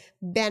it's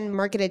been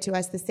marketed to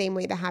us the same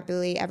way the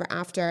happily ever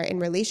after in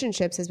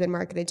relationships has been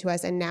marketed to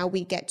us. And now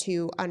we get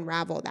to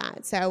unravel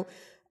that. So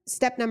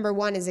step number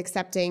one is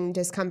accepting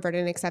discomfort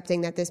and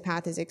accepting that this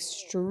path is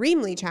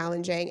extremely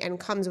challenging and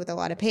comes with a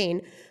lot of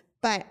pain.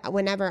 But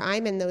whenever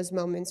I'm in those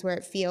moments where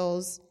it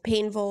feels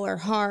painful or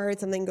hard,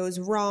 something goes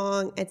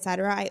wrong,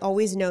 etc., I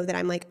always know that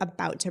I'm like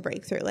about to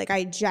break through. Like,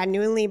 I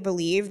genuinely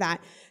believe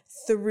that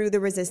through the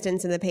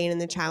resistance and the pain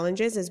and the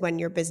challenges is when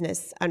your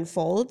business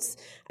unfolds.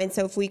 And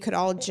so if we could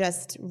all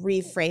just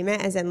reframe it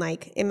as in,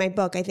 like, in my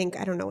book, I think,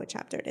 I don't know what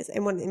chapter it is.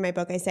 In my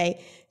book, I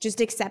say, just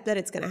accept that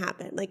it's going to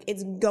happen. Like,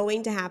 it's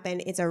going to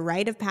happen. It's a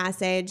rite of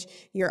passage.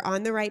 You're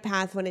on the right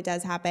path when it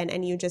does happen,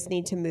 and you just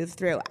need to move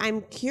through.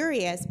 I'm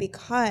curious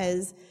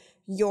because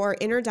your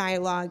inner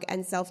dialogue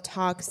and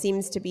self-talk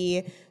seems to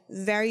be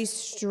very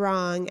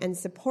strong and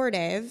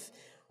supportive.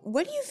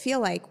 What do you feel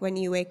like when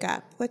you wake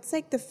up? What's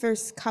like the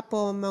first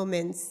couple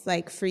moments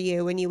like for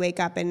you when you wake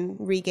up and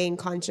regain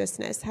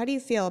consciousness? How do you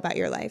feel about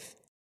your life?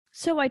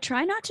 So I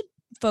try not to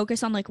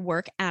focus on like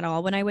work at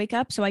all when I wake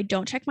up. So I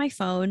don't check my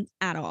phone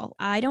at all.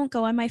 I don't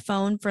go on my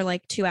phone for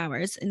like 2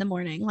 hours in the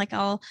morning. Like,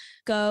 I'll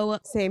go.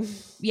 Same.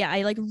 Yeah,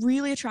 I like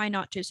really try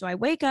not to. So I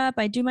wake up,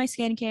 I do my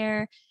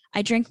skincare,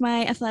 I drink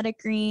my athletic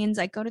greens,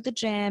 I go to the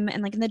gym,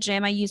 and like in the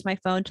gym, I use my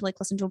phone to like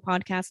listen to a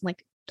podcast, and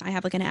like I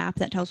have like an app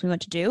that tells me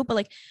what to do. But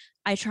like,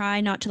 I try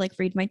not to like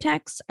read my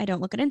texts. I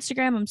don't look at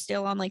Instagram. I'm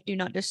still on like do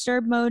not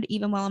disturb mode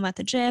even while I'm at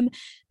the gym,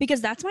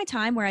 because that's my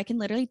time where I can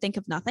literally think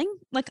of nothing.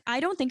 Like, I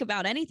don't think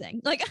about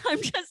anything. Like,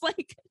 I'm just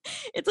like,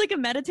 it's like a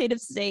meditative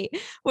state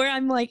where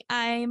I'm like,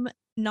 I'm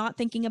not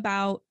thinking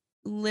about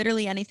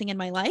literally anything in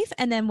my life.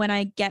 And then when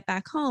I get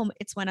back home,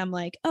 it's when I'm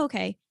like,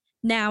 okay,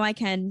 now I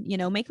can, you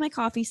know, make my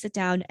coffee, sit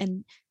down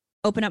and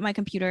open up my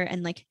computer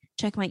and like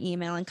check my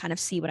email and kind of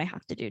see what I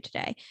have to do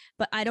today.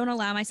 But I don't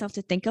allow myself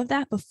to think of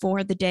that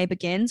before the day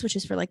begins, which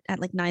is for like at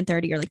like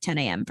 9:30 or like 10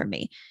 a.m. for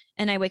me.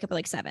 And I wake up at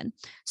like 7.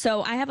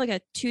 So I have like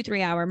a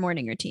 2-3 hour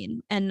morning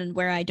routine and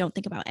where I don't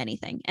think about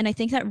anything. And I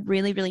think that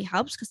really, really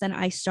helps because then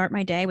I start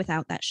my day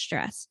without that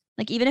stress.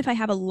 Like even if I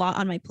have a lot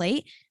on my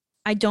plate,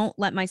 I don't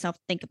let myself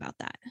think about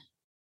that.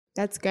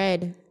 That's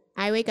good.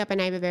 I wake up and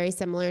I have a very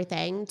similar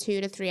thing,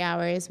 2 to 3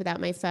 hours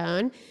without my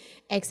phone,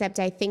 except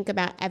I think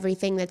about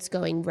everything that's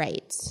going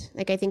right.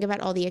 Like I think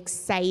about all the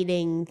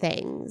exciting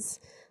things.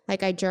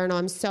 Like I journal,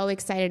 I'm so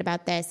excited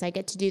about this. I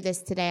get to do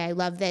this today. I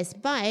love this.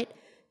 But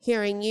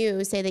hearing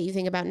you say that you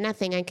think about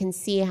nothing, I can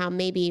see how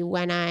maybe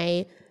when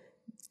I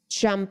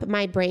jump,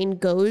 my brain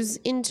goes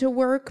into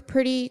work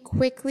pretty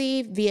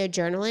quickly via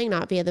journaling,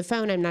 not via the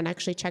phone. I'm not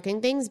actually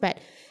checking things, but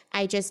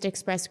I just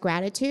express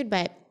gratitude.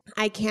 But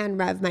I can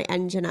rev my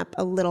engine up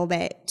a little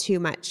bit too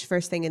much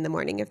first thing in the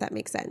morning, if that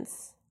makes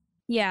sense.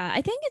 Yeah,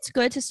 I think it's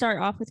good to start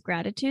off with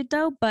gratitude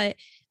though, but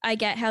I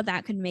get how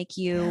that could make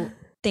you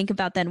think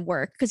about then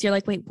work because you're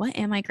like, wait, what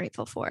am I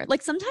grateful for?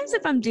 Like sometimes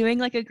if I'm doing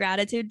like a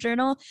gratitude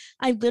journal,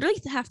 I literally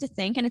have to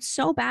think, and it's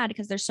so bad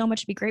because there's so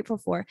much to be grateful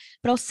for,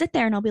 but I'll sit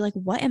there and I'll be like,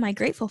 what am I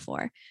grateful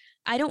for?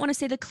 I don't want to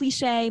say the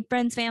cliche,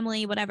 friends,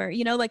 family, whatever,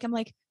 like I'm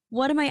like,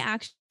 what am I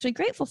actually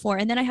grateful for?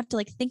 And then I have to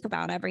like think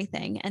about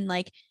everything. And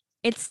like,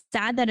 it's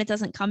sad that it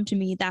doesn't come to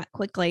me that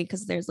quickly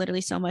because there's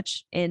literally so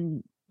much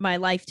in my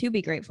life to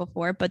be grateful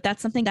for. But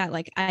that's something that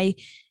like I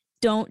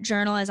don't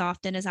journal as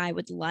often as I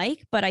would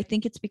like, but I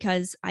think it's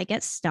because I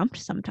get stumped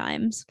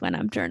sometimes when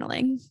I'm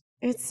journaling.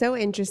 It's so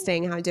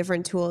interesting how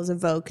different tools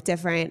evoke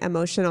different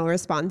emotional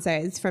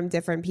responses from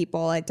different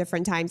people at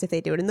different times, if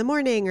they do it in the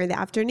morning or the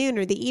afternoon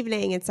or the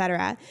evening,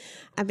 etc.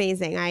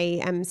 Amazing. I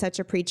am such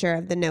a preacher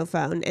of the no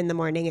phone in the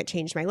morning. It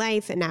changed my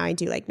life. And now I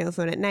do like no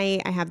phone at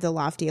night. I have the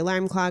lofty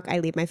alarm clock. I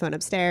leave my phone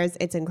upstairs.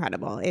 It's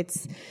incredible.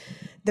 It's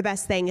the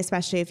best thing,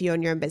 especially if you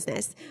own your own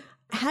business.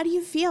 How do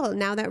you feel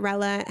now that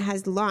Rella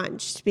has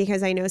launched?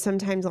 Because I know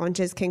sometimes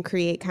launches can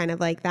create kind of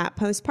like that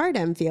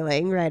postpartum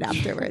feeling right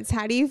afterwards.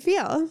 How do you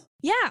feel?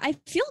 Yeah, I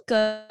feel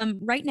good.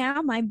 Right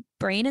now, my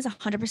brain is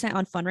 100%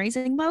 on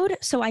fundraising mode.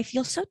 So I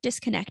feel so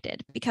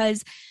disconnected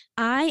because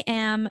I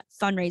am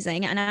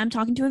fundraising and I'm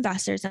talking to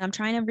investors and I'm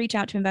trying to reach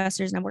out to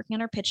investors and I'm working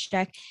on our pitch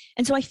deck.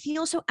 And so I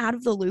feel so out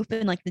of the loop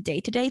in like the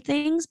day-to-day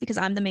things because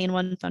I'm the main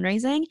one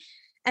fundraising.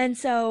 And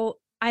so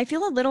I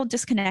feel a little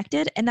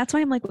disconnected. And that's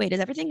why I'm like, wait, is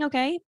everything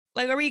okay?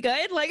 Like, are we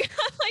good? Like,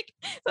 I'm like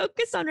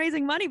focused on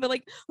raising money, but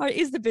like,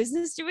 is the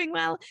business doing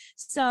well?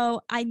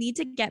 So I need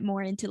to get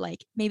more into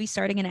like maybe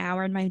starting an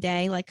hour in my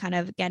day, like kind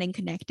of getting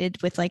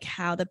connected with like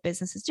how the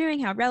business is doing,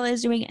 how Rella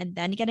is doing, and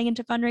then getting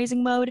into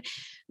fundraising mode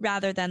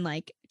rather than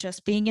like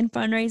just being in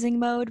fundraising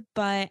mode.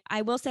 But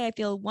I will say I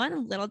feel one, a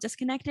little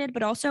disconnected,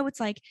 but also it's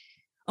like,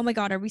 oh my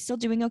God, are we still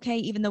doing okay?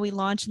 Even though we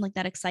launched and like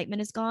that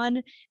excitement is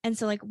gone. And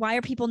so like, why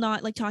are people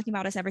not like talking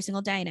about us every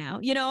single day now?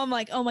 I'm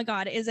like, oh my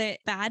God, is it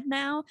bad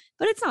now?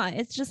 But it's not.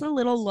 It's just a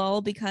little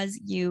lull because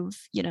the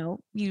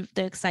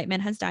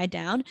excitement has died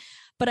down.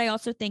 But I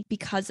also think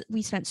because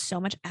we spent so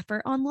much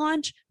effort on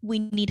launch, we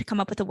need to come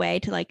up with a way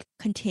to like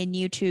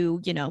continue to,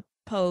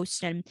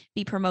 post and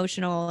be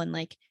promotional and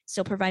like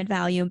still provide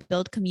value and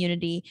build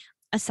community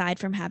aside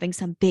from having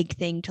some big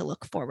thing to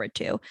look forward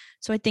to.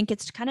 So I think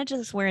it's kind of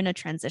just we're in a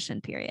transition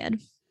period.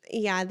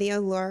 Yeah, the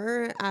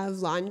allure of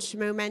launch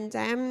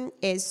momentum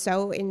is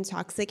so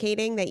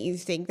intoxicating that you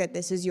think that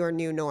this is your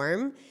new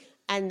norm.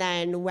 And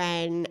then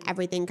when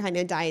everything kind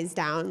of dies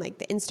down, like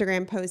the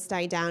Instagram posts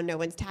die down, no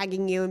one's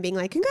tagging you and being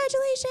like,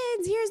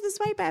 congratulations, here's the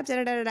swipe up,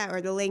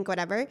 or the link,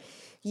 whatever.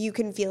 You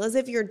can feel as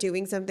if you're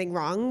doing something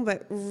wrong,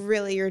 but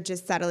really you're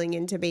just settling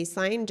into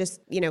baseline,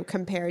 just,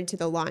 compared to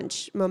the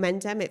launch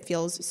momentum, it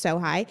feels so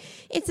high.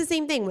 It's the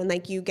same thing when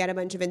like you get a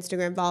bunch of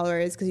Instagram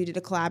followers because you did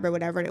a collab or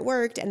whatever and it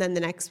worked. And then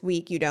the next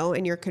week you don't,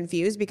 and you're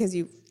confused because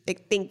you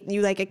think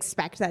you like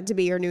expect that to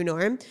be your new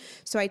norm.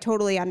 So I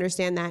totally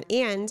understand that.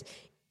 And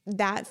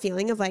that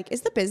feeling of like,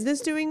 is the business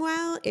doing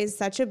well is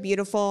such a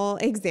beautiful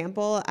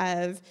example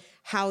of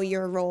how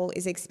your role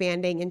is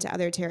expanding into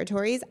other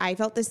territories. I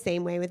felt the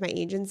same way with my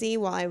agency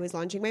while I was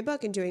launching my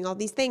book and doing all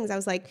these things. I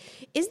was like,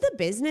 is the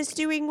business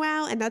doing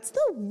well? And that's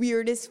the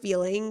weirdest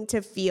feeling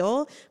to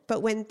feel.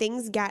 But when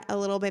things get a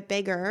little bit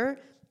bigger,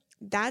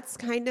 that's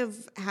kind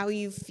of how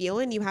you feel.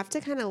 And you have to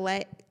kind of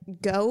let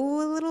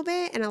go a little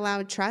bit and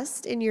allow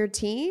trust in your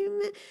team.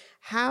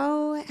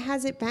 How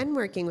has it been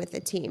working with the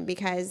team?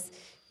 Because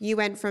you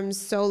went from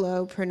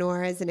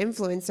solopreneur as an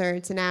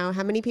influencer to now,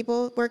 how many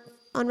people work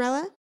on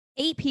Rella?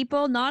 8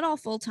 people, not all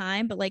full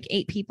time, but like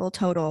 8 people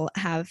total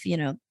have,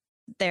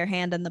 their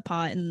hand in the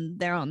pot and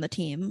they're on the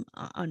team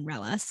on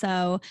Rella.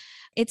 So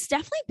it's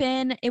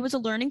definitely it was a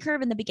learning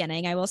curve in the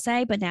beginning, I will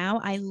say, but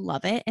now I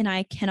love it. And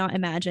I cannot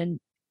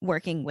imagine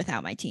working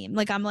without my team.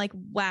 Like, I'm like,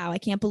 wow, I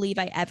can't believe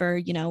I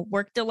ever,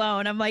 worked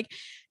alone. I'm like,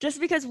 just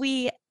because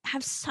we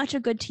have such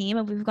a good team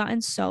and we've gotten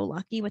so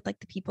lucky with like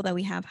the people that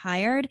we have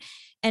hired.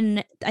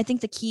 And I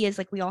think the key is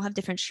like, we all have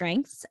different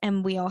strengths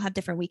and we all have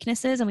different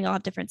weaknesses and we all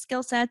have different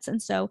skill sets.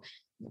 And so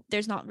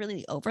there's not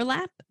really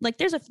overlap. Like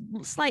there's a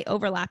slight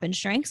overlap in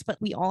strengths,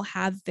 but we all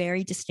have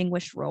very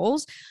distinguished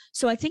roles.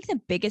 So I think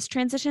the biggest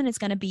transition is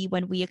going to be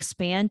when we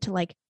expand to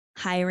like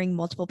hiring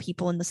multiple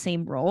people in the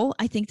same role.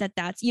 I think that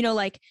that's,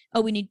 like,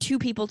 oh, we need 2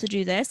 people to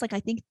do this. Like,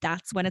 I think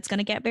that's when it's going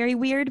to get very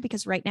weird,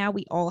 because right now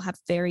we all have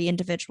very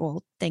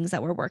individual things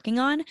that we're working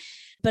on.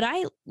 But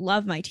I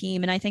love my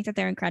team and I think that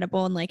they're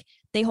incredible, and like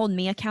they hold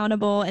me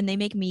accountable and they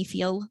make me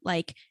feel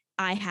like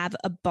I have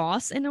a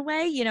boss in a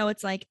way.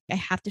 It's like I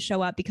have to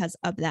show up because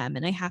of them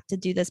and I have to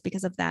do this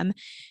because of them.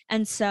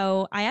 And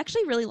so I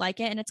actually really like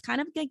it. And it's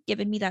kind of like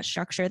given me that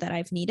structure that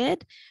I've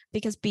needed,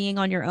 because being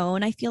on your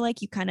own, I feel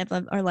like you kind of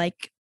are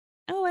like,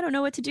 oh, I don't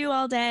know what to do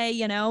all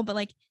day, but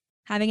like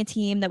having a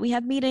team that we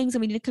have meetings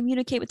and we need to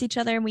communicate with each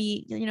other and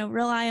we,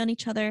 rely on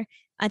each other,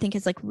 I think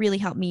has like really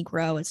helped me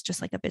grow as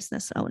just like a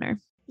business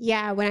owner.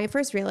 Yeah, when I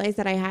first realized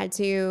that I had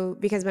to,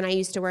 because when I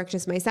used to work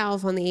just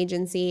myself on the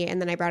agency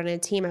and then I brought in a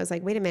team, I was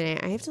like, wait a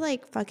minute, I have to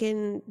like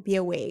fucking be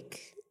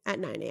awake at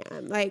 9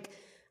 a.m. Like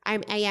I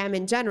am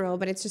in general,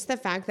 but it's just the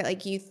fact that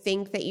like you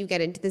think that you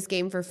get into this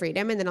game for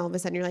freedom and then all of a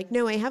sudden you're like,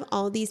 no, I have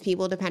all these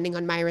people depending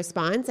on my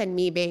response and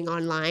me being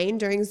online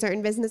during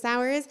certain business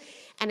hours.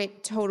 And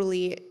it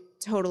totally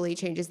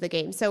changes the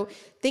game. So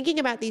thinking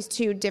about these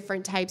 2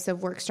 different types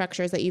of work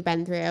structures that you've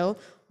been through,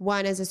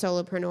 one as a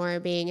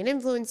solopreneur being an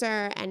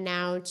influencer, and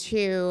now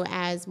 2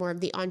 as more of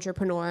the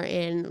entrepreneur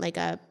in like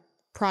a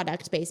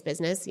product-based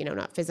business,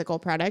 not physical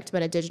product,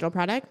 but a digital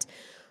product.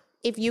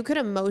 If you could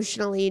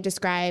emotionally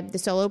describe the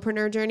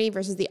solopreneur journey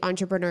versus the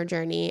entrepreneur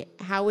journey,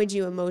 how would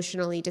you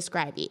emotionally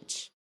describe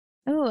each?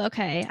 Oh,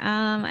 okay.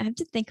 I have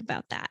to think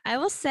about that. I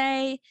will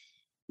say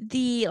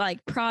the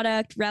like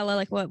product, Rella,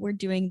 like what we're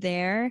doing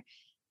there.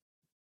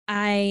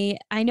 I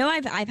know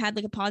I've had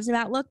like a positive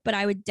outlook, but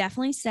I would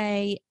definitely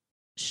say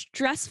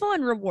stressful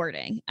and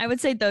rewarding. I would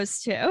say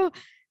those 2.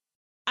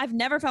 I've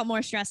never felt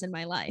more stress in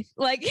my life.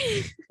 Like,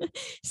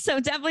 so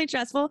definitely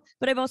stressful,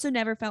 but I've also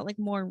never felt like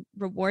more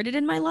rewarded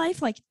in my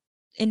life, like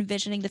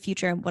envisioning the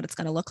future and what it's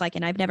going to look like.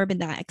 And I've never been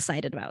that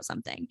excited about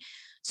something.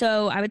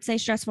 So I would say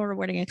stressful,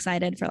 rewarding,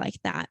 excited for like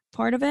that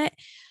part of it.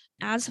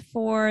 As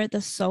for the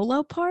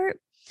solo part,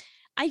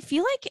 I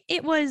feel like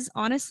it was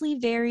honestly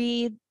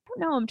very, I don't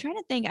know, I'm trying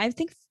to think. I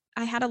think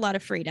I had a lot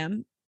of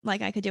freedom.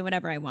 Like I could do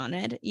whatever I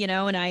wanted,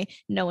 and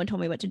no one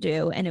told me what to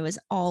do and it was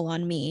all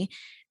on me.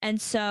 And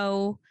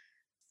so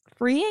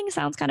freeing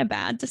sounds kind of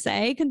bad to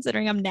say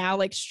considering I'm now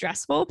like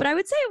stressful, but I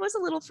would say it was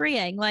a little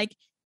freeing. Like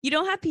you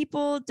don't have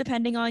people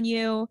depending on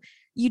you.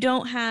 You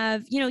don't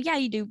have, yeah,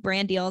 you do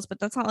brand deals, but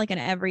that's not like an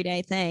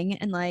everyday thing.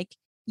 And like,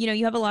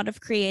 you have a lot of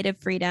creative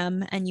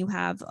freedom and you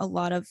have a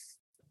lot of,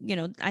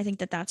 I think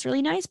that that's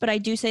really nice. But I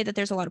do say that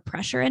there's a lot of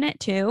pressure in it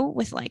too,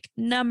 with like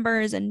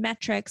numbers and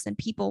metrics and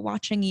people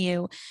watching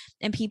you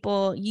and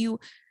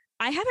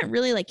I haven't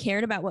really like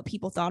cared about what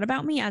people thought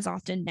about me as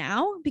often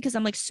now because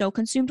I'm like so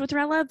consumed with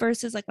Rella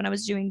versus like when I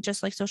was doing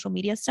just like social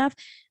media stuff.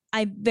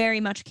 I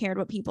very much cared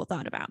what people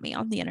thought about me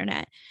on the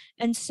internet.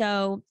 And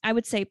so I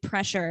would say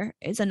pressure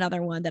is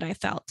another one that I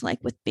felt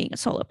like with being a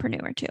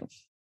solopreneur too.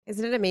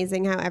 Isn't it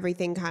amazing how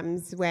everything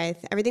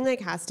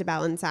like has to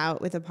balance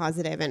out with a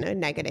positive and a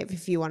negative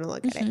if you want to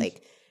look at it.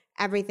 Like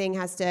everything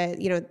has to,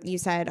 you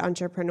said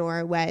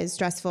entrepreneur was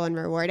stressful and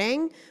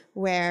rewarding,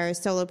 where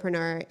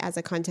solopreneur as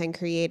a content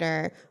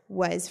creator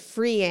was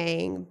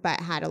freeing but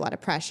had a lot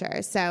of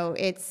pressure. So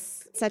it's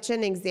such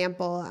an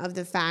example of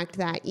the fact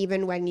that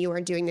even when you are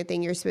doing the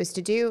thing you're supposed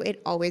to do,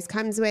 it always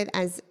comes with,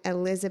 as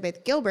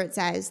Elizabeth Gilbert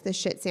says, the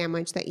shit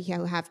sandwich that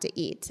you have to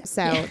eat.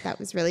 So that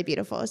was really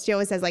beautiful. She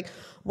always says like,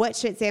 what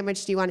shit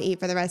sandwich do you want to eat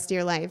for the rest of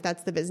your life?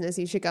 That's the business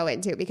you should go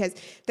into, because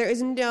there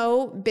is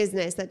no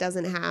business that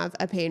doesn't have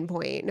a pain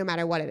point, no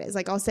matter what it is.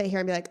 Like I'll sit here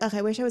and be like,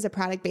 I wish I was a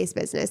product-based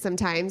business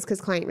sometimes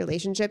because client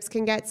relationships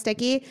can get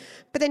sticky.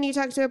 But then you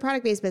talk to a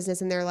product-based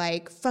business and they're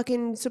like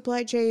fucking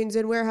supply chains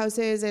and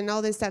warehouses and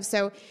all this stuff.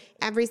 So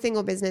every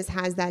single business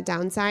has that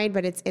downside,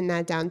 but it's in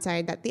that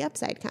downside that the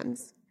upside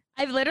comes.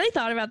 I've literally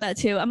thought about that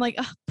too. I'm like,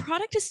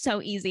 product is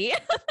so easy.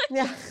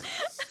 Yeah.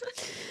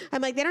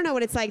 I'm like, they don't know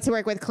what it's like to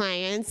work with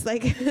clients.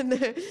 Like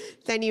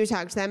then you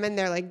talk to them and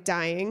they're like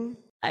dying.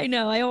 I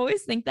know. I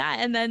always think that.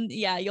 And then,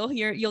 yeah, you'll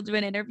do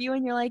an interview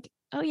and you're like,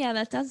 oh yeah,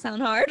 that does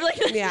sound hard. Like,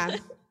 yeah.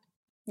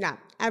 Yeah.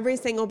 Every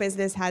single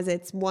business has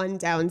its one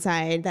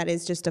downside that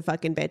is just a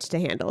fucking bitch to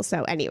handle.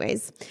 So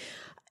anyways,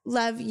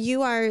 Love,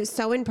 you are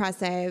so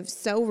impressive,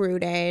 so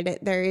rooted.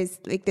 There is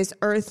like this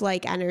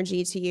earth-like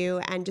energy to you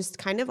and just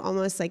kind of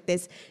almost like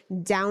this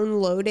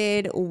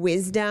downloaded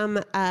wisdom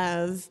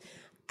of,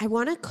 I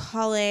want to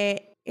call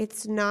it,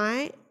 it's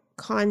not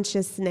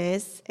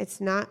consciousness,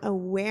 it's not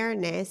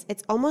awareness.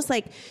 It's almost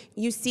like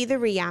you see the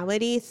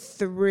reality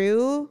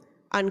through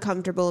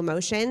uncomfortable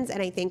emotions.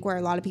 And I think where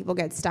a lot of people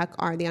get stuck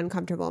are the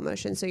uncomfortable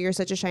emotions. So you're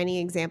such a shining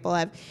example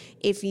of,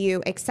 if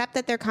you accept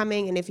that they're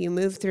coming and if you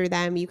move through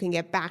them, you can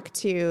get back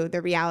to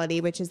the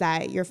reality, which is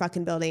that you're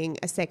fucking building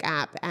a sick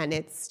app and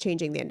it's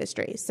changing the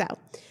industry. So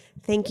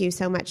thank you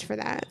so much for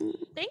that.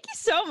 Thank you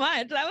so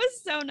much. That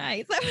was so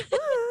nice.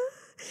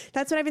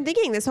 That's what I've been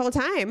thinking this whole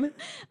time.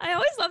 I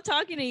always love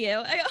talking to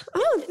you.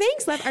 Oh,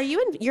 thanks, love. Are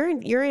you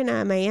you're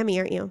in Miami,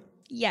 aren't you?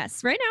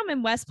 Yes. Right now I'm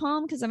in West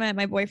Palm because I'm at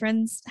my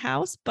boyfriend's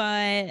house.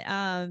 But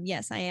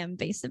yes, I am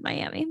based in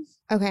Miami.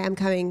 Okay, I'm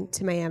coming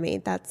to Miami.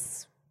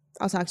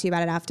 I'll talk to you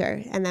about it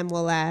after, and then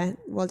we'll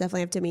definitely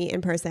have to meet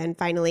in person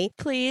finally.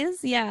 Please.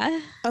 Yeah.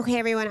 Okay,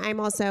 everyone. I'm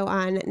also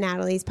on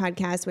Natalie's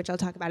podcast, which I'll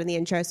talk about in the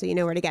intro, so you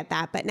know where to get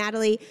that. But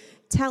Natalie,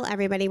 tell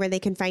everybody where they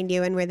can find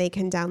you and where they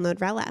can download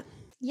Rella.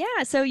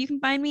 Yeah, so you can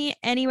find me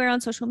anywhere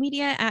on social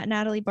media at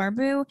Natalie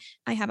Barbu.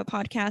 I have a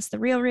podcast, The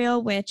Real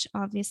Real, which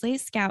obviously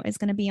Scout is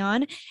going to be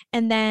on.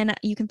 And then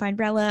you can find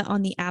Rella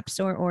on the App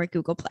Store or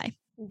Google Play.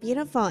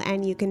 Beautiful.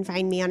 And you can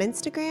find me on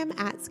Instagram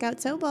at Scout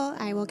Sobel.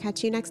 I will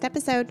catch you next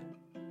episode.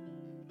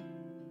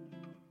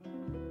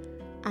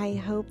 I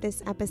hope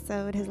this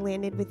episode has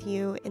landed with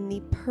you in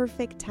the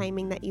perfect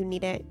timing that you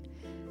need it.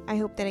 I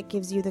hope that it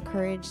gives you the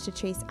courage to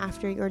chase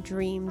after your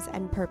dreams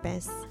and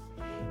purpose.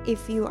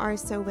 If you are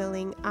so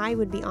willing, I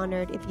would be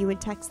honored if you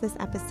would text this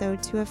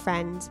episode to a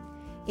friend,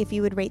 if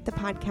you would rate the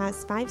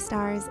podcast 5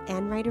 stars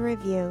and write a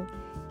review,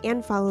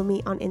 and follow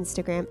me on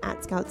Instagram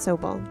at Scout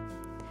Sobel.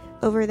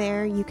 Over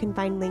there, you can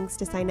find links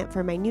to sign up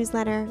for my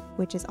newsletter,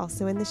 which is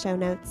also in the show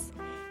notes,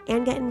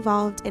 and get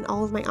involved in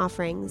all of my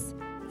offerings,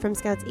 from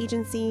Scouts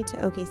Agency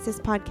to OK Sis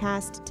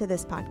Podcast to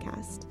this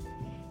podcast.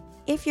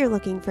 If you're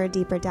looking for a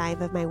deeper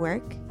dive of my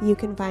work, you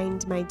can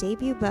find my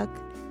debut book,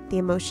 The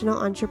Emotional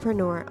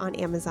Entrepreneur, on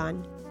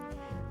Amazon.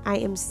 I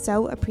am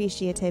so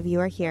appreciative you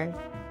are here,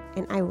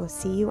 and I will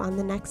see you on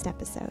the next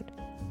episode.